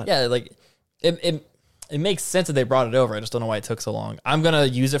 why not? Yeah, like it makes sense that they brought it over. I just don't know why it took so long. I'm gonna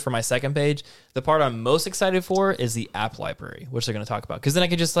use it for my second page. The part I'm most excited for is the app library, which they're gonna talk about because then I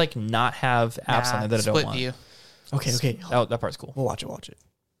could just like not have apps on there that I don't split want. view. Okay. That part's cool. We'll watch it.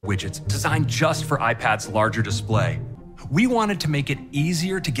 Widgets designed just for iPad's larger display. We wanted to make it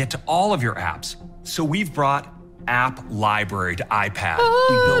easier to get to all of your apps, so we've brought App Library to iPad.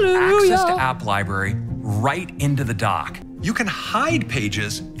 We built access to App Library right into the dock. You can hide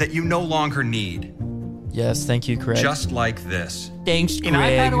pages that you no longer need, Yes, thank you, Craig. just like this. Thanks, In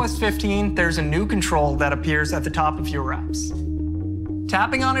iPadOS 15, there's a new control that appears at the top of your apps.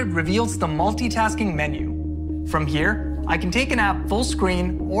 Tapping on it reveals the multitasking menu. From here, I can take an app full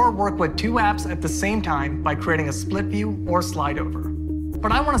screen or work with two apps at the same time by creating a split view or slide over.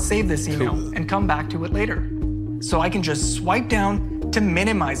 But I want to save this email and come back to it later. So I can just swipe down to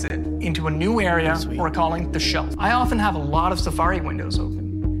minimize it into a new area we're calling the shelf. I often have a lot of Safari windows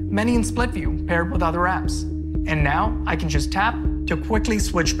open, many in split view paired with other apps. And now I can just tap to quickly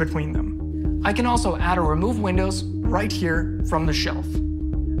switch between them. I can also add or remove windows right here from the shelf.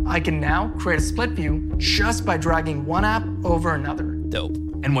 I can now create a split view just by dragging one app over another. Dope.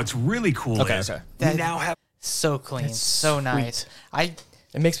 And what's really cool is okay. we now have So clean. So nice.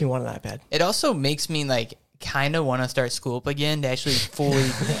 It makes me want an iPad. It also makes me like kind of want to start school up again to actually fully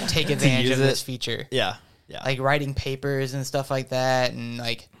take advantage use of this it. feature. Yeah. Like writing papers and stuff like that, and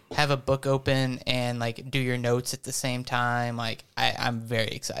like have a book open and like do your notes at the same time. Like I'm very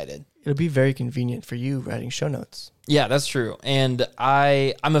excited. It'll be very convenient for you writing show notes. Yeah, that's true. And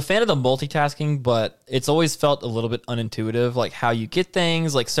I'm a fan of the multitasking, but it's always felt a little bit unintuitive, like how you get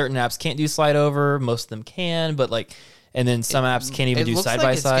things. Like certain apps can't do slide over, most of them can, but like, and then some apps can't even It do looks side like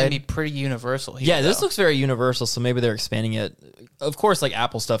by it's gonna side. be pretty universal here. Yeah, this though. looks very universal, so maybe they're expanding it. Of course, like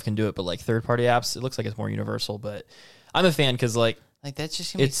Apple stuff can do it, but like third-party apps, it looks like it's more universal. But I'm a fan because like, like that's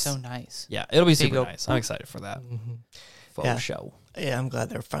just gonna be it's- so nice. yeah, it'll be Big super op- nice. I'm excited for that. Faux Yeah. show. Yeah, I'm glad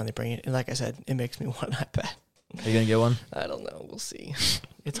they're finally bringing it. And like I said, it makes me want an iPad. Are you gonna get one? I don't know. We'll see.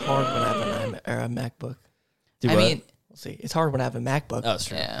 It's hard when I have a MacBook. Do I what? mean, We'll see. It's hard when I have a MacBook. Oh, it's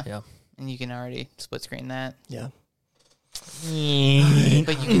true. Yeah. Yeah. and you can already split screen that, Yeah.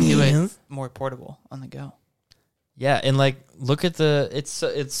 but you can do it more portable on the go. Yeah, and like look at it's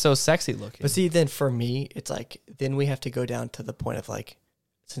so sexy looking. But see, then for me, it's like, then we have to go down to the point of like,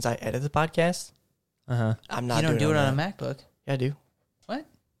 since I edit the podcast, Uh-huh. I'm not You don't doing do it on a that. MacBook. Yeah, I do. What?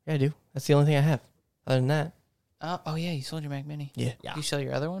 Yeah, I do. That's the only thing I have. Other than that, Oh yeah, you sold your Mac Mini. yeah. Yeah. You sell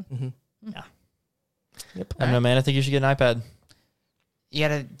your other one? Mm-hmm. Yep. I don't know, man. I think you should get an iPad. You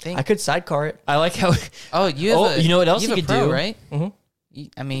gotta think. I could sidecar it. I like how Oh, you have you know what else you you have could a Pro, do? right? Mm-hmm.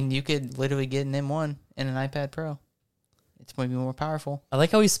 I mean, you could literally get an M1 and an iPad Pro. It's maybe more powerful. I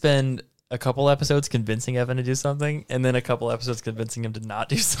like how we spend a couple episodes convincing Evan to do something, and then a couple episodes convincing him to not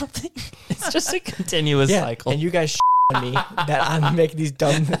do something. It's just a continuous Yeah. cycle. And you guys on me that I'm making these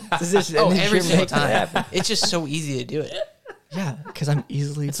dumb decisions. Oh, and then every you're single making it time. happen. It's just so easy to do it. Yeah, because I'm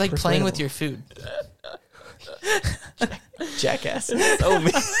easily. It's like playing with persuadable. your food. jackass. so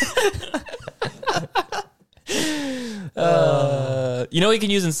mean. You know what you can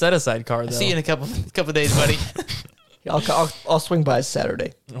use instead of Sidecar, though? See you in a couple days, buddy. I'll swing by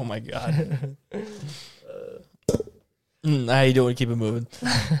Saturday. Oh my god. How you doing? Keep it moving.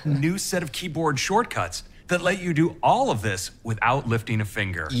 New set of keyboard shortcuts that let you do all of this without lifting a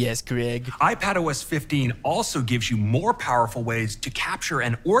finger. Yes, Greg. iPadOS 15 also gives you more powerful ways to capture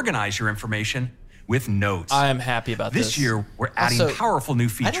and organize your information with notes. I am happy about this. This year, we're adding Also, powerful new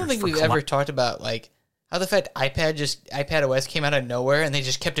features. I don't think for we've ever talked about like how the fact iPadOS came out of nowhere and they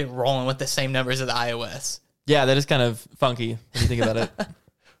just kept it rolling with the same numbers as the iOS. Yeah, that is kind of funky when you think about it.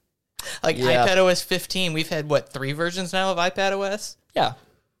 Like Yeah. iPadOS 15, we've had 3 versions now of iPadOS? Yeah.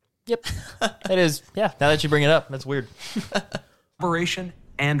 Yep. That is. Yeah. Now that you bring it up, that's weird. Collaboration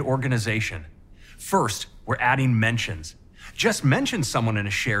and organization. First, we're adding mentions. Just mention someone in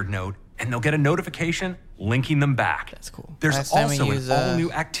a shared note, and they'll get a notification linking them back. That's cool. There's Last time we also an used,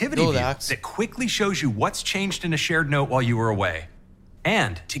 all-new activity Google view Docs. that quickly shows you what's changed in a shared note while you were away.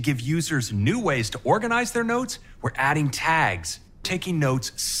 And to give users new ways to organize their notes, we're adding tags, taking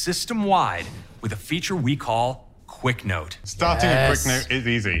notes system-wide with a feature we call Quick Note. Starting a quick note is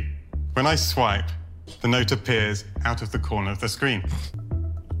easy. When I swipe, the note appears out of the corner of the screen.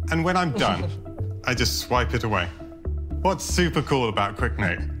 And when I'm done, I just swipe it away. What's super cool about Quick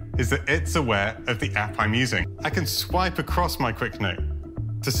Note is that it's aware of the app I'm using. I can swipe across my Quick Note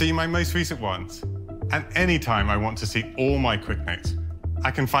to see my most recent ones. And anytime I want to see all my Quick Notes,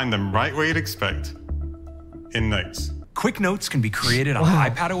 I can find them right where you'd expect, in Notes. Quick Notes can be created on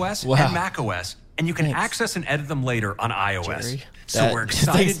iPadOS and macOS, and you can access and edit them later on iOS. Jerry. So we're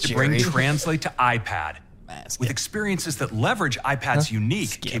excited Thanks, to bring Jerry. Translate to iPad with experiences that leverage iPad's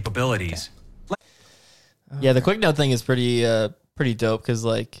unique capabilities. Yeah, the Quick Note thing is pretty dope because,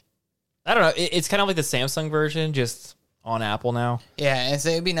 like, I don't know, it's kind of like the Samsung version, just on Apple now. Yeah, and so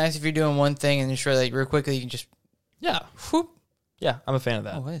it'd be nice if you're doing one thing and just really real quickly you can just Yeah, whoop. yeah, I'm a fan of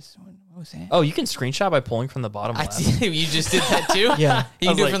that. What was that? Oh, you can screenshot by pulling from the bottom I left. see. You just did that too? Yeah. You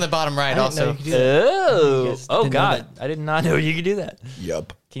I can was do it like, from the bottom right I didn't know also. you could do that. Oh, guys oh didn't know God, I did not know you could do that.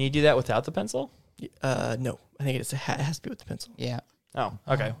 Yup. Can you do that without the pencil? No, I think it has to be with the pencil. Yeah. Oh,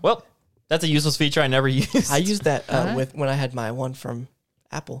 okay. Well, that's a useless feature I never used. I used that with when I had my one from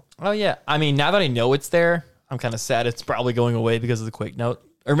Apple. Oh yeah. I mean, now that I know it's there, I'm kind of sad it's probably going away because of the Quick Note.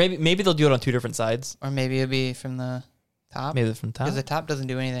 Or maybe they'll do it on two different sides. Or maybe it'd be from the top. Maybe from the top. Because the top doesn't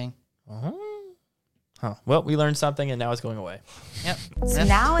do anything. Huh. Well, we learned something and now it's going away. Yep. So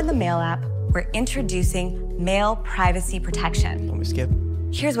now in the Mail app, we're introducing Mail Privacy Protection. Let me skip.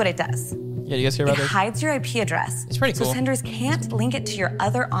 Here's what it does. Yeah, you guys hear It about this? hides your IP address. It's pretty So cool. senders can't link it to your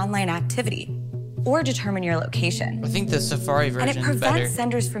other online activity or determine your location. I think the Safari And version it is better. prevents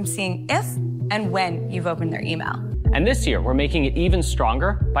senders from seeing if and when you've opened their email. And this year, we're making it even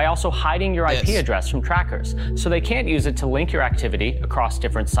stronger by also hiding your IP Yes. address from trackers, so they can't use it to link your activity across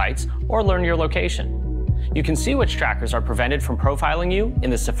different sites or learn your location. You can see which trackers are prevented from profiling you in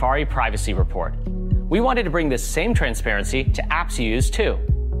the Safari Privacy Report. We wanted to bring this same transparency to apps you use too.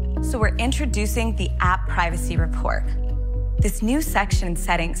 So we're introducing the App Privacy Report. This new section in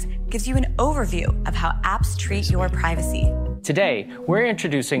settings gives you an overview of how apps treat your privacy. Today, we're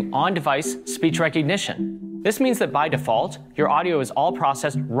introducing on-device speech recognition. This means that by default, your audio is all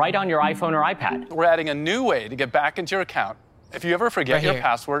processed right on your iPhone or iPad. We're adding a new way to get back into your account if you ever forget Right your here.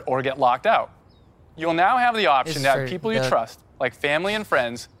 password or get locked out. You'll now have the option It's to add for people you the- trust, like family and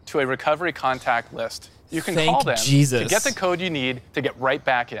friends, to a recovery contact list. You can Thank call them Jesus. to get the code you need to get right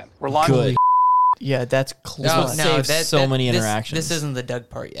back in. We're launching Good. Yeah, that's close. No, saves so many this- interactions. This isn't the Doug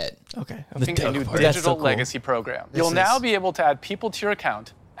part yet. Okay. a new That's digital so cool. legacy program. This You'll now is- be able to add people to your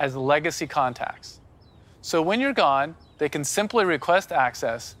account as legacy contacts. So when you're gone, they can simply request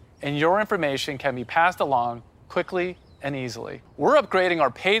access, and your information can be passed along quickly and easily. We're upgrading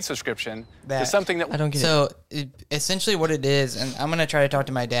our paid subscription to That- something that I don't get it. So essentially what it is, and I'm going to try to talk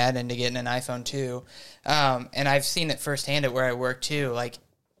to my dad into getting an iPhone too. And I've seen it firsthand at where I work too, like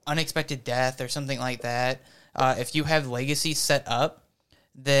unexpected death or something like that. If you have legacy set up,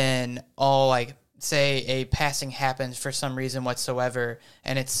 then all like say a passing happens for some reason whatsoever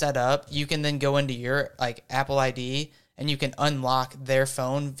and it's set up, you can then go into your like Apple ID and you can unlock their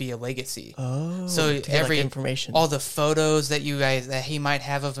phone via legacy. Oh, So to get, like, information. all the photos that he might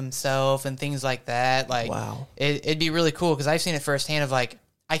have of himself and things like that. Like, Wow. it'd be really cool because I've seen it firsthand. Of like,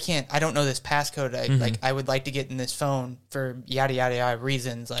 I don't know this passcode. Like, I would like to get in this phone for yada yada yada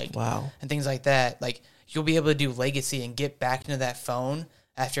reasons. Like, Wow. and things like that. Like, you'll be able to do legacy and get back into that phone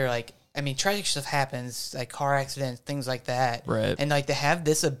after like. I mean, tragic stuff happens, like car accidents, things like that. Right. And like to have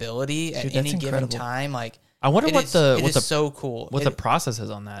this ability Dude, at that's any given incredible. time, like I wonder it what is- the it what is the so cool. what It- the process is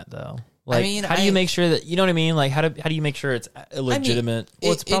on that though. Like, how do you make sure that, you know what I mean? Like, how do you make sure it's legitimate?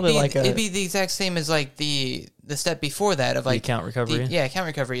 It's probably it'd be the exact same as like the step before that of like account recovery. Account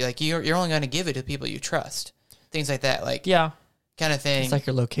recovery. Like you're only going to give it to people you trust, things like that. Like kind of thing. It's like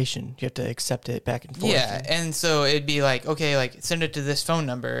your location. You have to accept it back and forth. Yeah, and so it'd be like, okay, like send it to this phone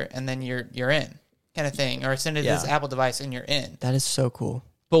number and then you're in, kind of thing, or send it to this Apple device and you're in. That is so cool.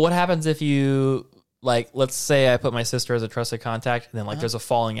 But what happens if you, like, let's say I put my sister as a trusted contact, and then like there's a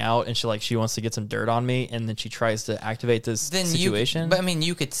falling out, and she wants to get some dirt on me, and then she tries to activate this situation. But I mean,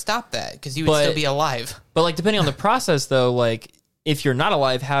 you could stop that because you would still be alive. But like, depending on the process, though, like if you're not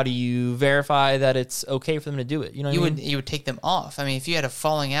alive, how do you verify that it's okay for them to do it? You know, you would take them off. I mean, if you had a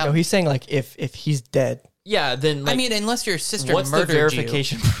falling out, No, he's saying like if he's dead. Yeah, then like, I mean, unless your sister what's the murdered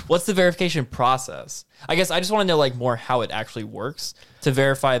verification? you. What's the verification process? I guess I just want to know like more how it actually works to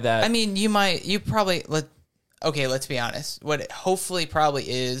verify that. I mean, let's be honest. What it hopefully probably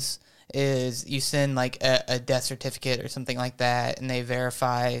is you send like a death certificate or something like that, and they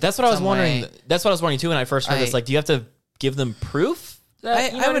verify. That's what I was wondering. That's what I was wondering too when I first heard this. Like, do you have to give them proof?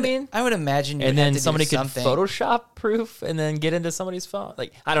 That, you know what I mean? I would imagine, and then somebody could Photoshop proof and then get into somebody's phone.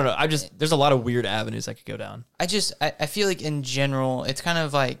 Like, I don't know. There's a lot of weird avenues I could go down. I feel like in general, it's kind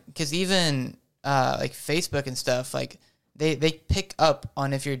of like, because even like Facebook and stuff, like they pick up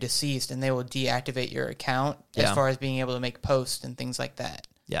on if you're deceased and they will deactivate your account as far as being able to make posts and things like that.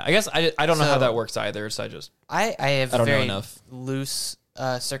 Yeah, I guess I don't know how that works either. So I have a very know enough. loose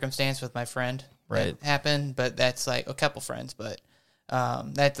circumstance with my friend that happened, but that's like a couple friends, but.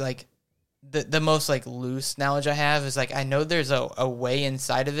 That's like the most like loose knowledge I have is like I know there's a way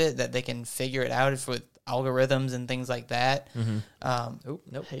inside of it that they can figure it out with algorithms and things like that. Mm-hmm.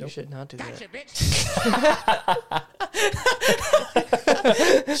 Nope. You should not do that.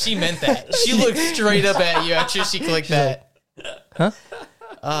 She meant that. She looked straight up at you after she clicked that. Huh?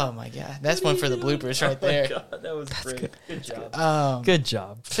 Oh my god, that's one for the bloopers right there. God, that was great. Good job. Good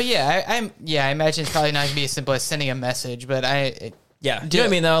job. But yeah, I imagine it's probably not gonna be as simple as sending a message, but do you know what I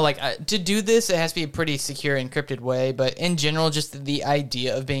mean though? Like to do this, it has to be a pretty secure, encrypted way. But in general, just the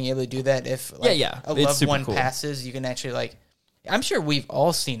idea of being able to do that, if a loved one passes, you can actually like. I'm sure we've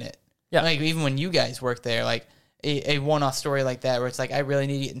all seen it. Yeah. Like even when you guys worked there, like a one-off story like that, where it's like I really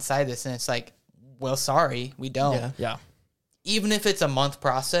need to get inside this, and it's like, well, sorry, we don't. Yeah. Even if it's a month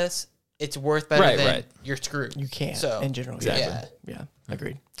process, it's worth better than you're screwed. You can't. So in general, exactly. Yeah.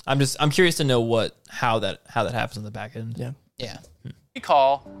 Agreed. I'm curious to know how that happens on the back end. Yeah. We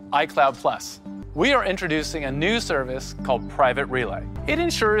call iCloud Plus. We are introducing a new service called Private Relay. It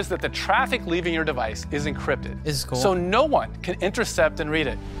ensures that the traffic leaving your device is encrypted. This is cool. So no one can intercept and read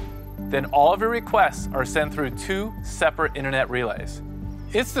it. Then all of your requests are sent through 2 separate internet relays.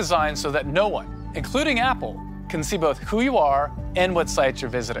 It's designed so that no one, including Apple, can see both who you are and what sites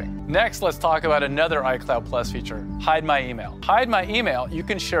you're visiting. Next, let's talk about another iCloud Plus feature, Hide My Email. Hide My Email, you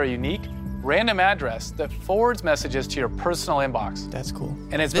can share a unique, random address that forwards messages to your personal inbox. That's cool.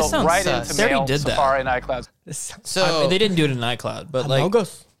 And it's built right into Mail, Safari, and iCloud. So I mean, they didn't do it in iCloud, but like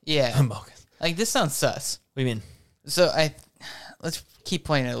bogus. Yeah. Like this sounds sus. What do you mean? So let's keep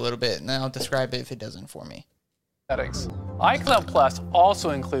playing it a little bit, and then I'll describe it if it doesn't for me. Settings. iCloud Plus also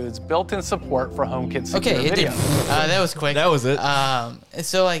includes built-in support for HomeKit secure Okay, it video. did. That was quick. That was it.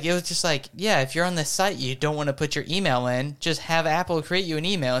 So like it was just like, yeah, if you're on this site, you don't want to put your email in, just have Apple create you an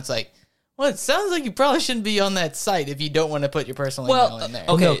email. It's like, well, it sounds like you probably shouldn't be on that site if you don't want to put your personal email in there.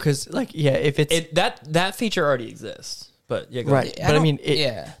 Okay, because if it's that feature already exists, but yeah, go right. ahead. But I mean,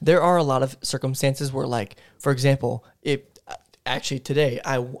 there are a lot of circumstances where, like, for example, actually today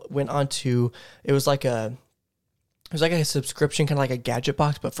I went on to it was like a subscription, kind of like a gadget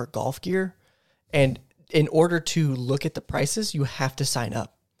box, but for golf gear, and in order to look at the prices, you have to sign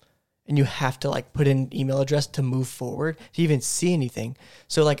up. And you have to like put in an email address to move forward to even see anything.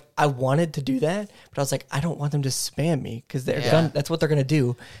 So like I wanted to do that, but I was like, I don't want them to spam me because that's what they're gonna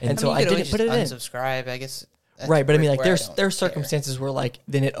do. And so I didn't put it in. Unsubscribe, I guess. Right, but I mean, like there's circumstances where like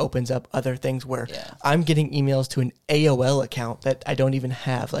then it opens up other things where I'm getting emails to an AOL account that I don't even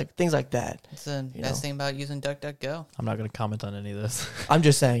have, like things like that. That's the best thing about using DuckDuckGo. I'm not going to comment on any of this. I'm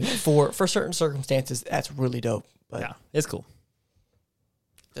just saying for certain circumstances, that's really dope. But yeah, it's cool.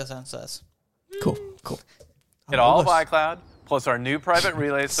 That sounds sus. Cool. Get all of iCloud, plus our new Private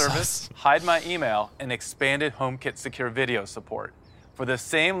Relay service, Hide My Email, and expanded HomeKit secure video support for the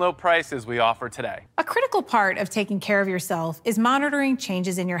same low prices we offer today. A critical part of taking care of yourself is monitoring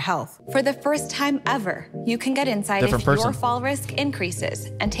changes in your health. For the first time ever, you can get insight if your fall risk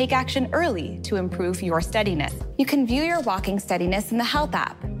increases and take action early to improve your steadiness. You can view your walking steadiness in the Health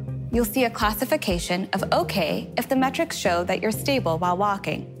app. You'll see a classification of okay if the metrics show that you're stable while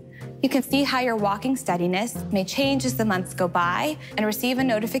walking. You can see how your walking steadiness may change as the months go by and receive a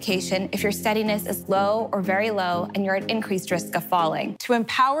notification if your steadiness is low or very low and you're at increased risk of falling. To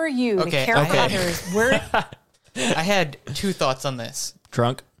empower you to care for others, we're... I had 2 thoughts on this.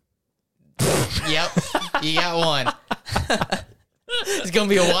 Drunk? Yep. You got one. It's going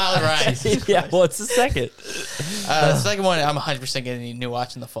to be a wild ride. Yeah, what's the second? The second one, I'm 100% getting a new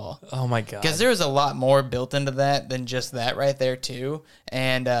watch in the fall. Oh, my God. Because there's a lot more built into that than just that right there, too.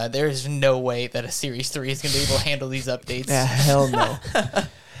 And there's no way that a Series 3 is going to be able to handle these updates. Yeah, hell no.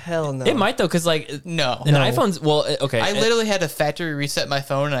 Hell no. It might, though, because, like... No. An iPhone's... Well, okay. I literally had to factory reset my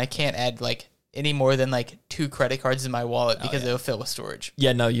phone, and I can't add, like, any more than, like, 2 credit cards in my wallet because it'll fill with storage.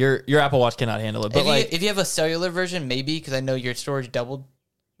 Yeah, no, your Apple Watch cannot handle it. But if you have a cellular version, maybe, because I know your storage doubled.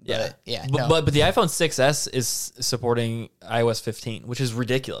 But, But the iPhone 6S is supporting iOS 15, which is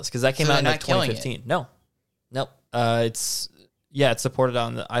ridiculous because that came out in like 2015. No. It's supported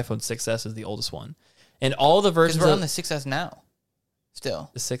on the iPhone 6S is the oldest one. And all the versions we're on the 6S now.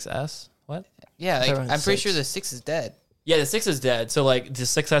 Still. The 6S? What? Yeah, like, I'm pretty sure the 6 is dead. Yeah, the 6 is dead. So, like, the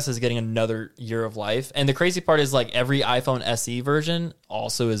 6S is getting another year of life. And the crazy part is, like, every iPhone SE version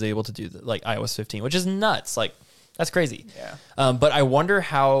also is able to do, like, iOS 15, which is nuts. Like, that's crazy. Yeah. But I wonder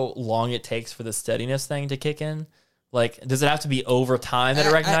how long it takes for the steadiness thing to kick in. Like, does it have to be over time that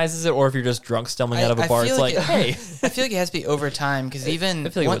it recognizes it? Or if you're just drunk stumbling out of a bar, it's like, hey. I feel like it has to be over time because even... I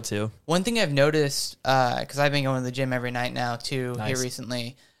feel like it would, too. One thing I've noticed, because I've been going to the gym every night now, too, here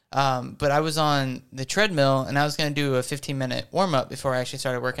recently... but I was on the treadmill and I was going to do a 15-minute warm-up before I actually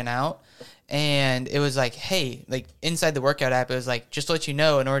started working out. And it was like, hey, like inside the workout app, it was like, just to let you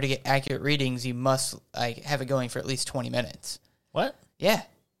know, in order to get accurate readings, you must like have it going for at least 20 minutes. What? Yeah.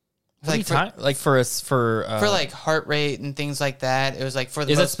 Like for like heart rate and things like that. It was like for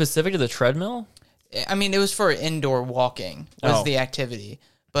the Is that specific to the treadmill? I mean, it was for indoor walking was the activity.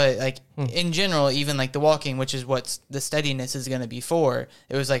 But, like, in general, even, like, the walking, which is what the steadiness is going to be for,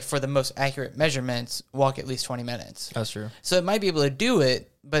 it was, like, for the most accurate measurements, walk at least 20 minutes. That's true. So it might be able to do it,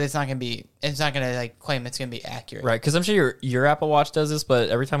 but it's not going to, like, claim it's going to be accurate. Right, because I'm sure your Apple Watch does this, but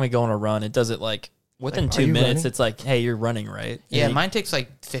every time we go on a run, it does it, like, within 2 minutes. Running? It's like, hey, you're running, right? Yeah, mine takes,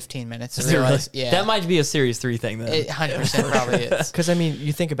 like, 15 minutes to realize. Yeah. That might be a Series 3 thing, then. It 100% probably is. Because, I mean,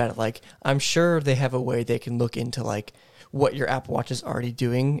 you think about it, like, I'm sure they have a way they can look into, like, what your Apple Watch is already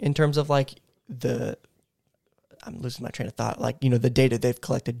doing in terms of like I'm losing my train of thought, like, you know, the data they've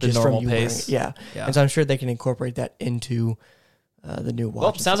collected just from you pace. Yeah. And so I'm sure they can incorporate that into the new watch.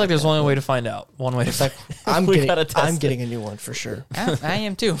 Well, sounds like there's only one way to find out. One way to find I'm getting a new one for sure. I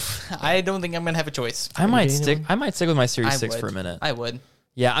am too. I don't think I'm going to have a choice. I might stick with my Series 6 for a minute. I would.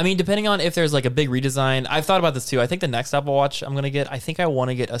 Yeah, I mean, depending on if there's like a big redesign. I've thought about this too. I think the next Apple Watch I'm going to get, I think I want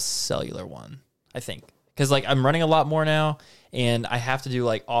to get a cellular one. I think. Because like I'm running a lot more now, and I have to do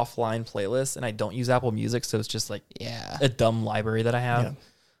like offline playlists, and I don't use Apple Music, so it's just like a dumb library that I have. Yeah.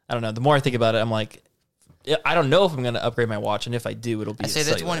 I don't know. The more I think about it, I'm like, I don't know if I'm going to upgrade my watch, and if I do, it'll be. I say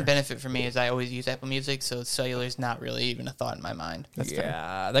that's one benefit for me is I always use Apple Music, so cellular is not really even a thought in my mind. That's fair.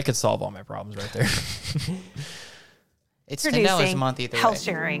 That could solve all my problems right there. It's $10 a month either way. Health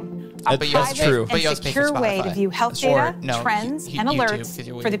sharing, a that's true. and secure way to view health data, trends, and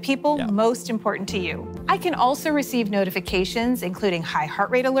alerts for the people most important to you. I can also receive notifications, including high heart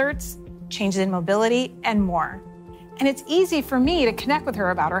rate alerts, changes in mobility, and more. And it's easy for me to connect with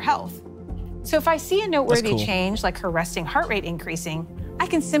her about her health. So if I see a noteworthy change, like her resting heart rate increasing, I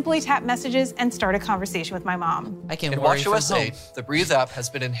can simply tap messages and start a conversation with my mom. I can In watchOS 8, the Breathe app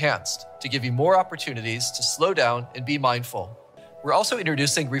has been enhanced to give you more opportunities to slow down and be mindful. We're also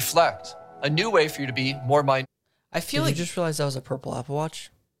introducing Reflect, a new way for you to be more mindful. I feel like you just realized that was a purple Apple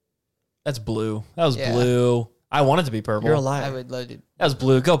Watch. That's blue. That was blue. I want it to be purple. You're a liar. I would love to. That was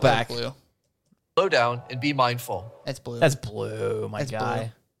blue. Go back. Blue. Slow down and be mindful. That's blue. That's blue, my guy. Blue.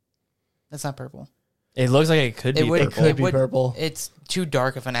 That's not purple. It looks like it could be purple. It could be purple. It's too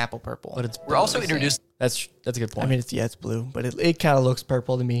dark of an apple purple. But it's We're also introducing... That's a good point. I mean, it's blue, but it kind of looks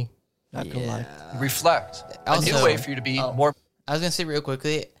purple to me. Not gonna lie. Reflect, a new way for you to be more... I was going to say real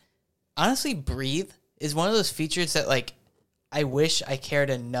quickly, honestly, Breathe is one of those features that, like, I wish I cared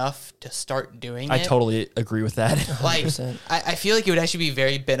enough to start doing it. I totally agree with that. Like, I feel like it would actually be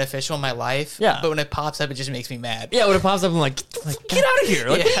very beneficial in my life. Yeah. But when it pops up, it just makes me mad. Yeah, when it pops up, I'm like get out of here.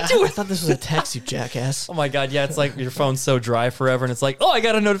 Like, what are you doing? I thought this was a text, you jackass. Oh my God, yeah, it's like your phone's so dry forever, and it's like, oh, I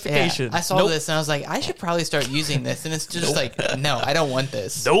got a notification. Yeah, I saw this, and I was like, I should probably start using this. And it's just like, no, I don't want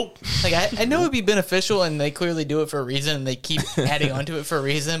this. Nope. Like, I know it would be beneficial, and they clearly do it for a reason, and they keep adding onto it for a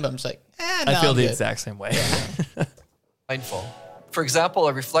reason, but I'm just like, no, I feel the exact same way. Yeah. Mindful. For example,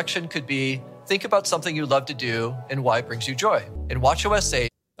 a reflection could be, think about something you love to do and why it brings you joy. In watchOS 8...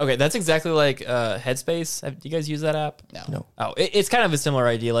 Okay, that's exactly like Headspace. Do you guys use that app? No. Oh, it's kind of a similar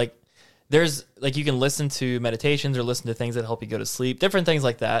idea. Like, there's like you can listen to meditations or listen to things that help you go to sleep, different things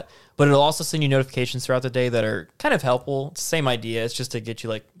like that. But it'll also send you notifications throughout the day that are kind of helpful. It's the same idea. It's just to get you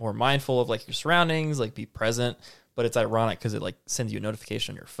like more mindful of like your surroundings, like be present. But it's ironic because it like sends you a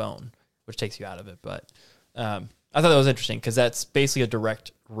notification on your phone, which takes you out of it. But I thought that was interesting because that's basically a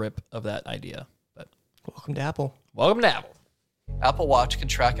direct rip of that idea. But welcome to Apple. Welcome to Apple. Apple Watch can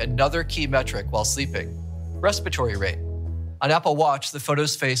track another key metric while sleeping: respiratory rate. On Apple Watch, the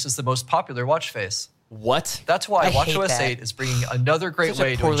Photos face is the most popular watch face. What? That's why watchOS 8 is bringing another great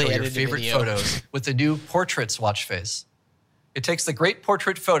way to enjoy your favorite photos with the new Portraits watch face. It takes the great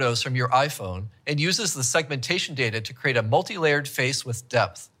portrait photos from your iPhone and uses the segmentation data to create a multi-layered face with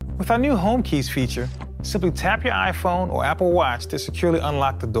depth. With our new Home Keys feature, simply tap your iPhone or Apple Watch to securely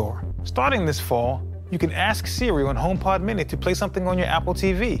unlock the door. Starting this fall, you can ask Siri on HomePod Mini to play something on your Apple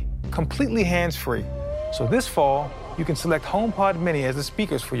TV, completely hands-free. So this fall, you can select HomePod Mini as the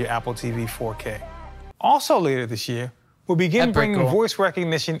speakers for your Apple TV 4K. Also later this year, we'll begin bringing voice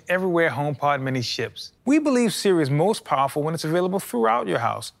recognition everywhere HomePod Mini ships. We believe Siri is most powerful when it's available throughout your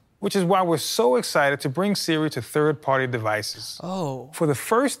house, which is why we're so excited to bring Siri to third-party devices. Oh. For the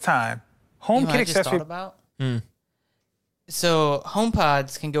first time, HomeKit accessory... So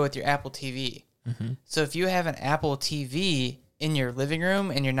HomePods can go with your Apple TV. Mm-hmm. So if you have an Apple TV in your living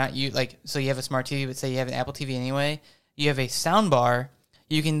room and you're not so you have a smart TV, but say you have an Apple TV anyway, you have a sound bar,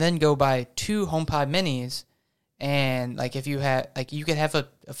 you can then go buy 2 HomePod Minis, and like if you have you could have a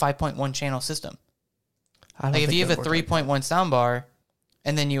 5.1 channel system. Like if you have a 3.1 sound bar,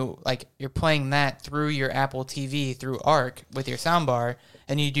 and then you're playing that through your Apple TV through Arc with your sound bar,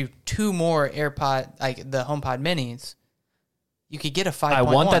 and you do 2 more AirPod the HomePod Minis. You could get a 5.1. I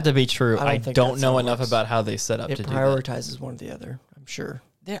want that to be true. I don't know enough about how they set up to do that. It prioritizes one or the other, I'm sure.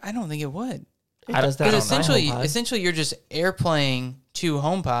 I don't think it would. How does that? Essentially, you're just AirPlaying 2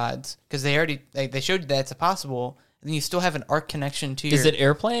 HomePods because they already they showed you that it's possible. And then you still have an ARC connection to your... Is it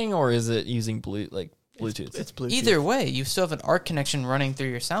AirPlaying or is it using Bluetooth? It's Bluetooth. Either way, you still have an ARC connection running through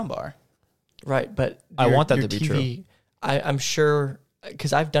your soundbar. Right, but I want that to be true. I'm sure,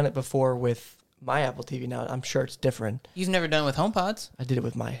 because I've done it before with my Apple TV now. I'm sure it's different. You've never done it with HomePods? I did it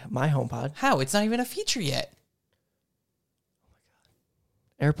with my HomePod. How? It's not even a feature yet.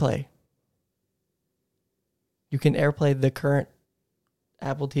 AirPlay. You can AirPlay the current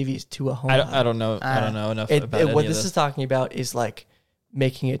Apple TVs to a HomePod. I don't know. I don't know enough about what this is talking about is like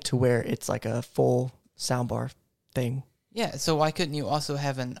making it to where it's like a full soundbar thing. Yeah, so why couldn't you also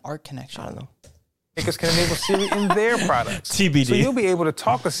have an ARC connection? I don't know. Makers can enable Siri in their products. TBD. So you'll be able to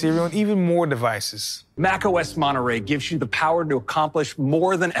talk to Siri on even more devices. macOS Monterey gives you the power to accomplish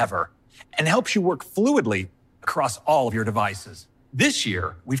more than ever and helps you work fluidly across all of your devices. This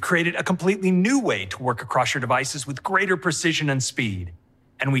year, we've created a completely new way to work across your devices with greater precision and speed,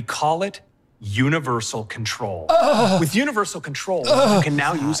 and we call it Universal Control. With Universal Control, you can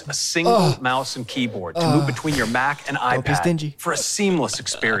now use a single mouse and keyboard to move between your Mac and iPad for a seamless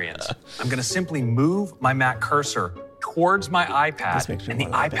experience. I'm going to simply move my Mac cursor towards my iPad, and the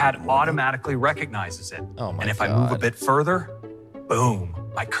iPad automatically recognizes it. Oh my and if God. I move a bit further, boom,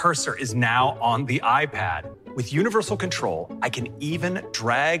 my cursor is now on the iPad. With Universal Control, I can even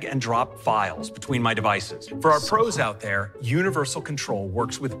drag and drop files between my devices. For our pros out there, Universal Control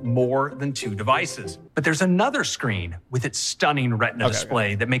works with more than 2 devices. But there's another screen with its stunning Retina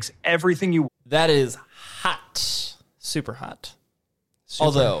display that makes everything you... That is hot. Super hot.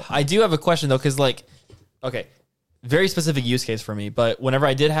 Although, I do have a question, though, because, very specific use case for me, but whenever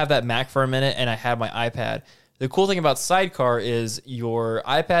I did have that Mac for a minute and I had my iPad... The cool thing about Sidecar is your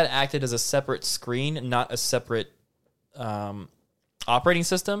iPad acted as a separate screen, not a separate operating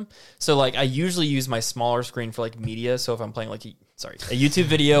system. So, I usually use my smaller screen for, media. So, if I'm playing, a YouTube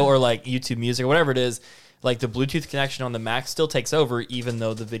video or, YouTube music or whatever it is, the Bluetooth connection on the Mac still takes over even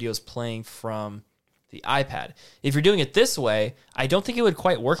though the video is playing from the iPad. If you're doing it this way, I don't think it would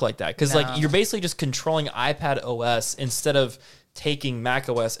quite work like that because, you're basically just controlling iPad OS instead of taking Mac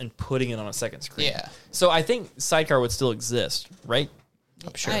OS and putting it on a second screen. Yeah. So I think Sidecar would still exist, right?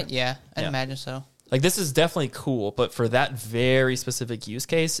 I'm sure. I'd imagine so. This is definitely cool, but for that very specific use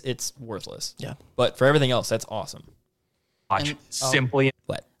case, it's worthless. Yeah. But for everything else, that's awesome. Watch simply...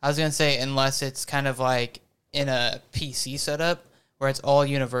 What? I was going to say, unless it's kind of in a PC setup where it's all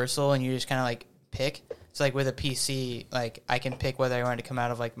universal and you just kind of pick. So with a PC, I can pick whether I want it to come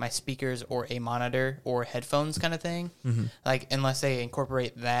out of my speakers or a monitor or headphones kind of thing. Mm-hmm. Unless they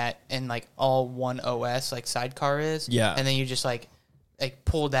incorporate that in all one OS like Sidecar is. Yeah. And then you just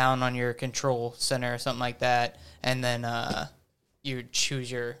pull down on your control center or something like that, and then you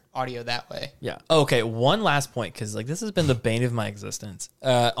choose your audio that way. Yeah. Okay. One last point, because like this has been the bane of my existence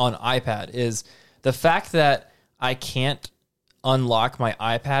on iPad, is the fact that I can't unlock my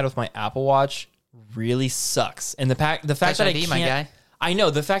iPad with my Apple Watch really sucks. And the fact that I can't, my guy. I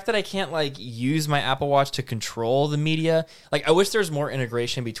know the fact that I can't like use my Apple Watch to control the media. Like I wish there's more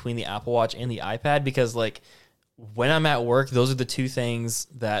integration between the Apple Watch and the iPad, because like when I'm at work, those are the two things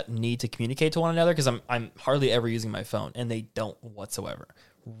that need to communicate to one another, because I'm hardly ever using my phone, and they don't whatsoever.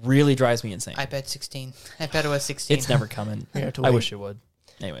 Really drives me insane. iPad 16. iPadOS 16. It's never coming. I wish it would.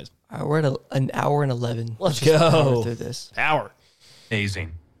 Anyways. We're at an hour and 11. Let's go. Through this. Hour.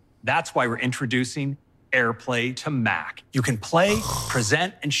 Amazing. That's why we're introducing AirPlay to Mac. You can play,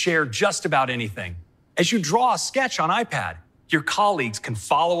 present, and share just about anything. As you draw a sketch on iPad, your colleagues can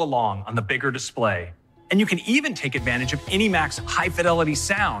follow along on the bigger display. And you can even take advantage of any Mac's high-fidelity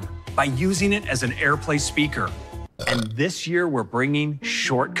sound by using it as an AirPlay speaker. And this year, we're bringing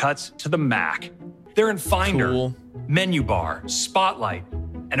shortcuts to the Mac. They're in Finder, Menu Bar, Spotlight,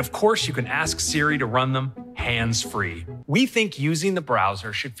 and of course, you can ask Siri to run them hands-free. We think using the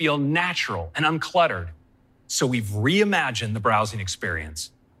browser should feel natural and uncluttered. So we've reimagined the browsing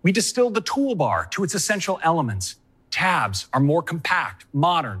experience. We distilled the toolbar to its essential elements. Tabs are more compact,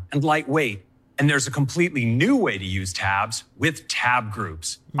 modern, and lightweight. And there's a completely new way to use tabs with tab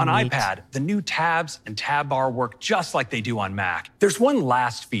groups. On iPad, the new tabs and tab bar work just like they do on Mac. There's one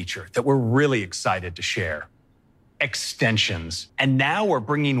last feature that we're really excited to share. Extensions. And now we're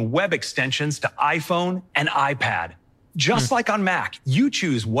bringing web extensions to iPhone and iPad. Just like on Mac, you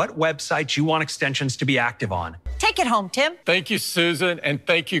choose what websites you want extensions to be active on. Take it home, Tim. Thank you, Susan, and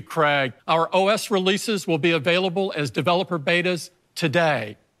thank you, Craig. Our OS releases will be available as developer betas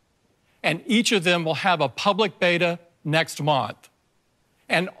today, and each of them will have a public beta next month.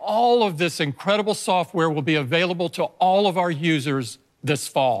 And all of this incredible software will be available to all of our users this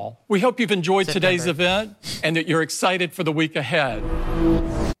fall. We hope you've enjoyed today's event and that you're excited for the week ahead.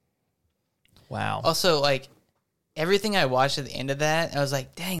 Wow. Also, like, everything I watched at the end of that, I was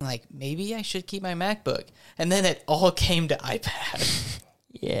like, dang, like, maybe I should keep my MacBook. And then it all came to iPad.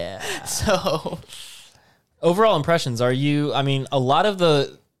 Yeah. So, overall impressions, a lot of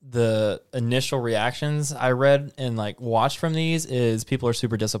the initial reactions I read and like watched from these is people are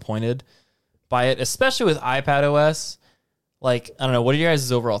super disappointed by it, especially with iPadOS. Like, I don't know, what are your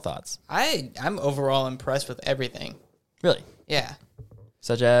guys' overall thoughts? I'm overall impressed with everything. Really? Yeah.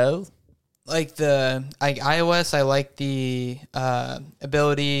 Such as? Like iOS, I like the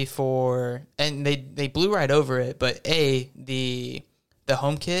ability for, and they blew right over it, but the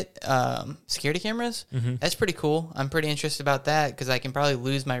HomeKit security cameras, that's pretty cool. I'm pretty interested about that because I can probably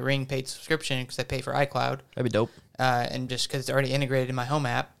lose my Ring paid subscription because I pay for iCloud. That'd be dope. And just because it's already integrated in my home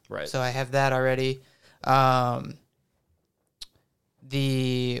app. Right. So I have that already.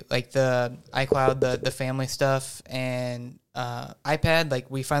 The iCloud, the family stuff, and iPad, like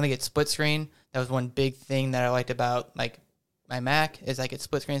we finally get split screen. That was one big thing that I liked about like my Mac is I get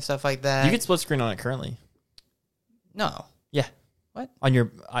split screen stuff like that. You get split screen on it currently. No. Yeah. What? On your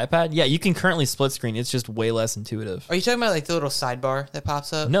iPad? Yeah, you can currently split screen. It's just way less intuitive. Are you talking about like the little sidebar that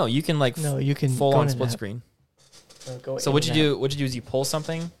pops up? No, you can full on split screen. So what you do is you pull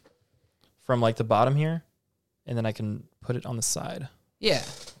something from like the bottom here, and then I can put it on the side. Yeah.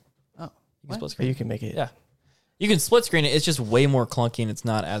 Oh. You can split screen. You can make it. Yeah. You can split screen it. It's just way more clunky and it's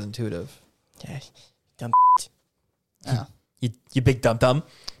not as intuitive. Yeah. Dumb. Oh. You big dumb.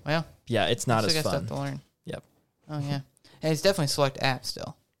 Well. Yeah, it's not as got fun. Stuff to learn. Yep. Oh yeah. And it's definitely select apps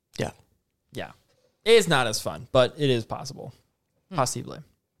still. Yeah. Yeah. It's not as fun, but it is possible. Possibly.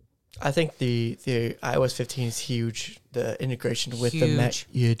 I think the iOS 15 is huge. The integration with the Mac,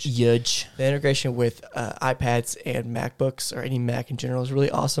 huge. The integration with iPads and MacBooks or any Mac in general is really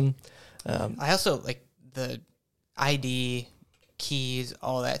awesome. I also like the ID, keys,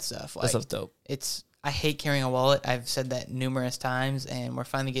 all that stuff. Like, that stuff's dope. I hate carrying a wallet. I've said that numerous times, and we're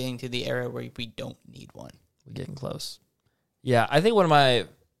finally getting to the era where we don't need one. We're getting close. Yeah, I think one of my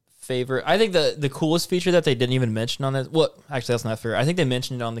favorite, I think the coolest feature that they didn't even mention on this, well, actually that's not fair. I think they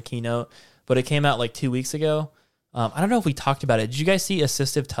mentioned it on the keynote, but it came out like 2 weeks ago. I don't know if we talked about it. Did you guys see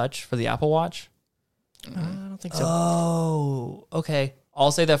Assistive Touch for the Apple Watch? I don't think so. Oh, okay.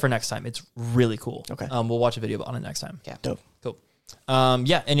 I'll say that for next time. It's really cool. Okay. We'll watch a video on it next time. Yeah. Dope. Cool.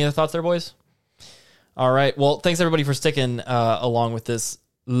 Yeah, any other thoughts there, boys? All right. Well, thanks everybody for sticking along with this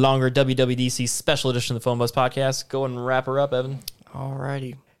longer WWDC special edition of the Phone Buzz podcast. Go and wrap her up, Evan.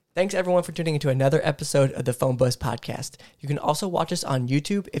 Alrighty. Thanks, everyone, for tuning into another episode of the Phone Buzz Podcast. You can also watch us on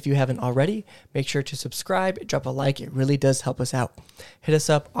YouTube if you haven't already. Make sure to subscribe, drop a like. It really does help us out. Hit us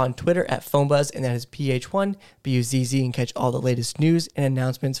up on Twitter at PhoneBuzz, and that is PH1BUZZ, and catch all the latest news and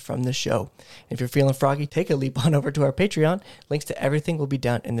announcements from the show. If you're feeling froggy, take a leap on over to our Patreon. Links to everything will be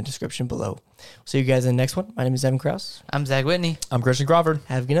down in the description below. See you guys in the next one. My name is Evan Krause. I'm Zach Whitney. I'm Christian Crawford.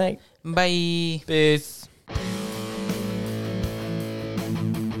 Have a good night. Bye. Peace.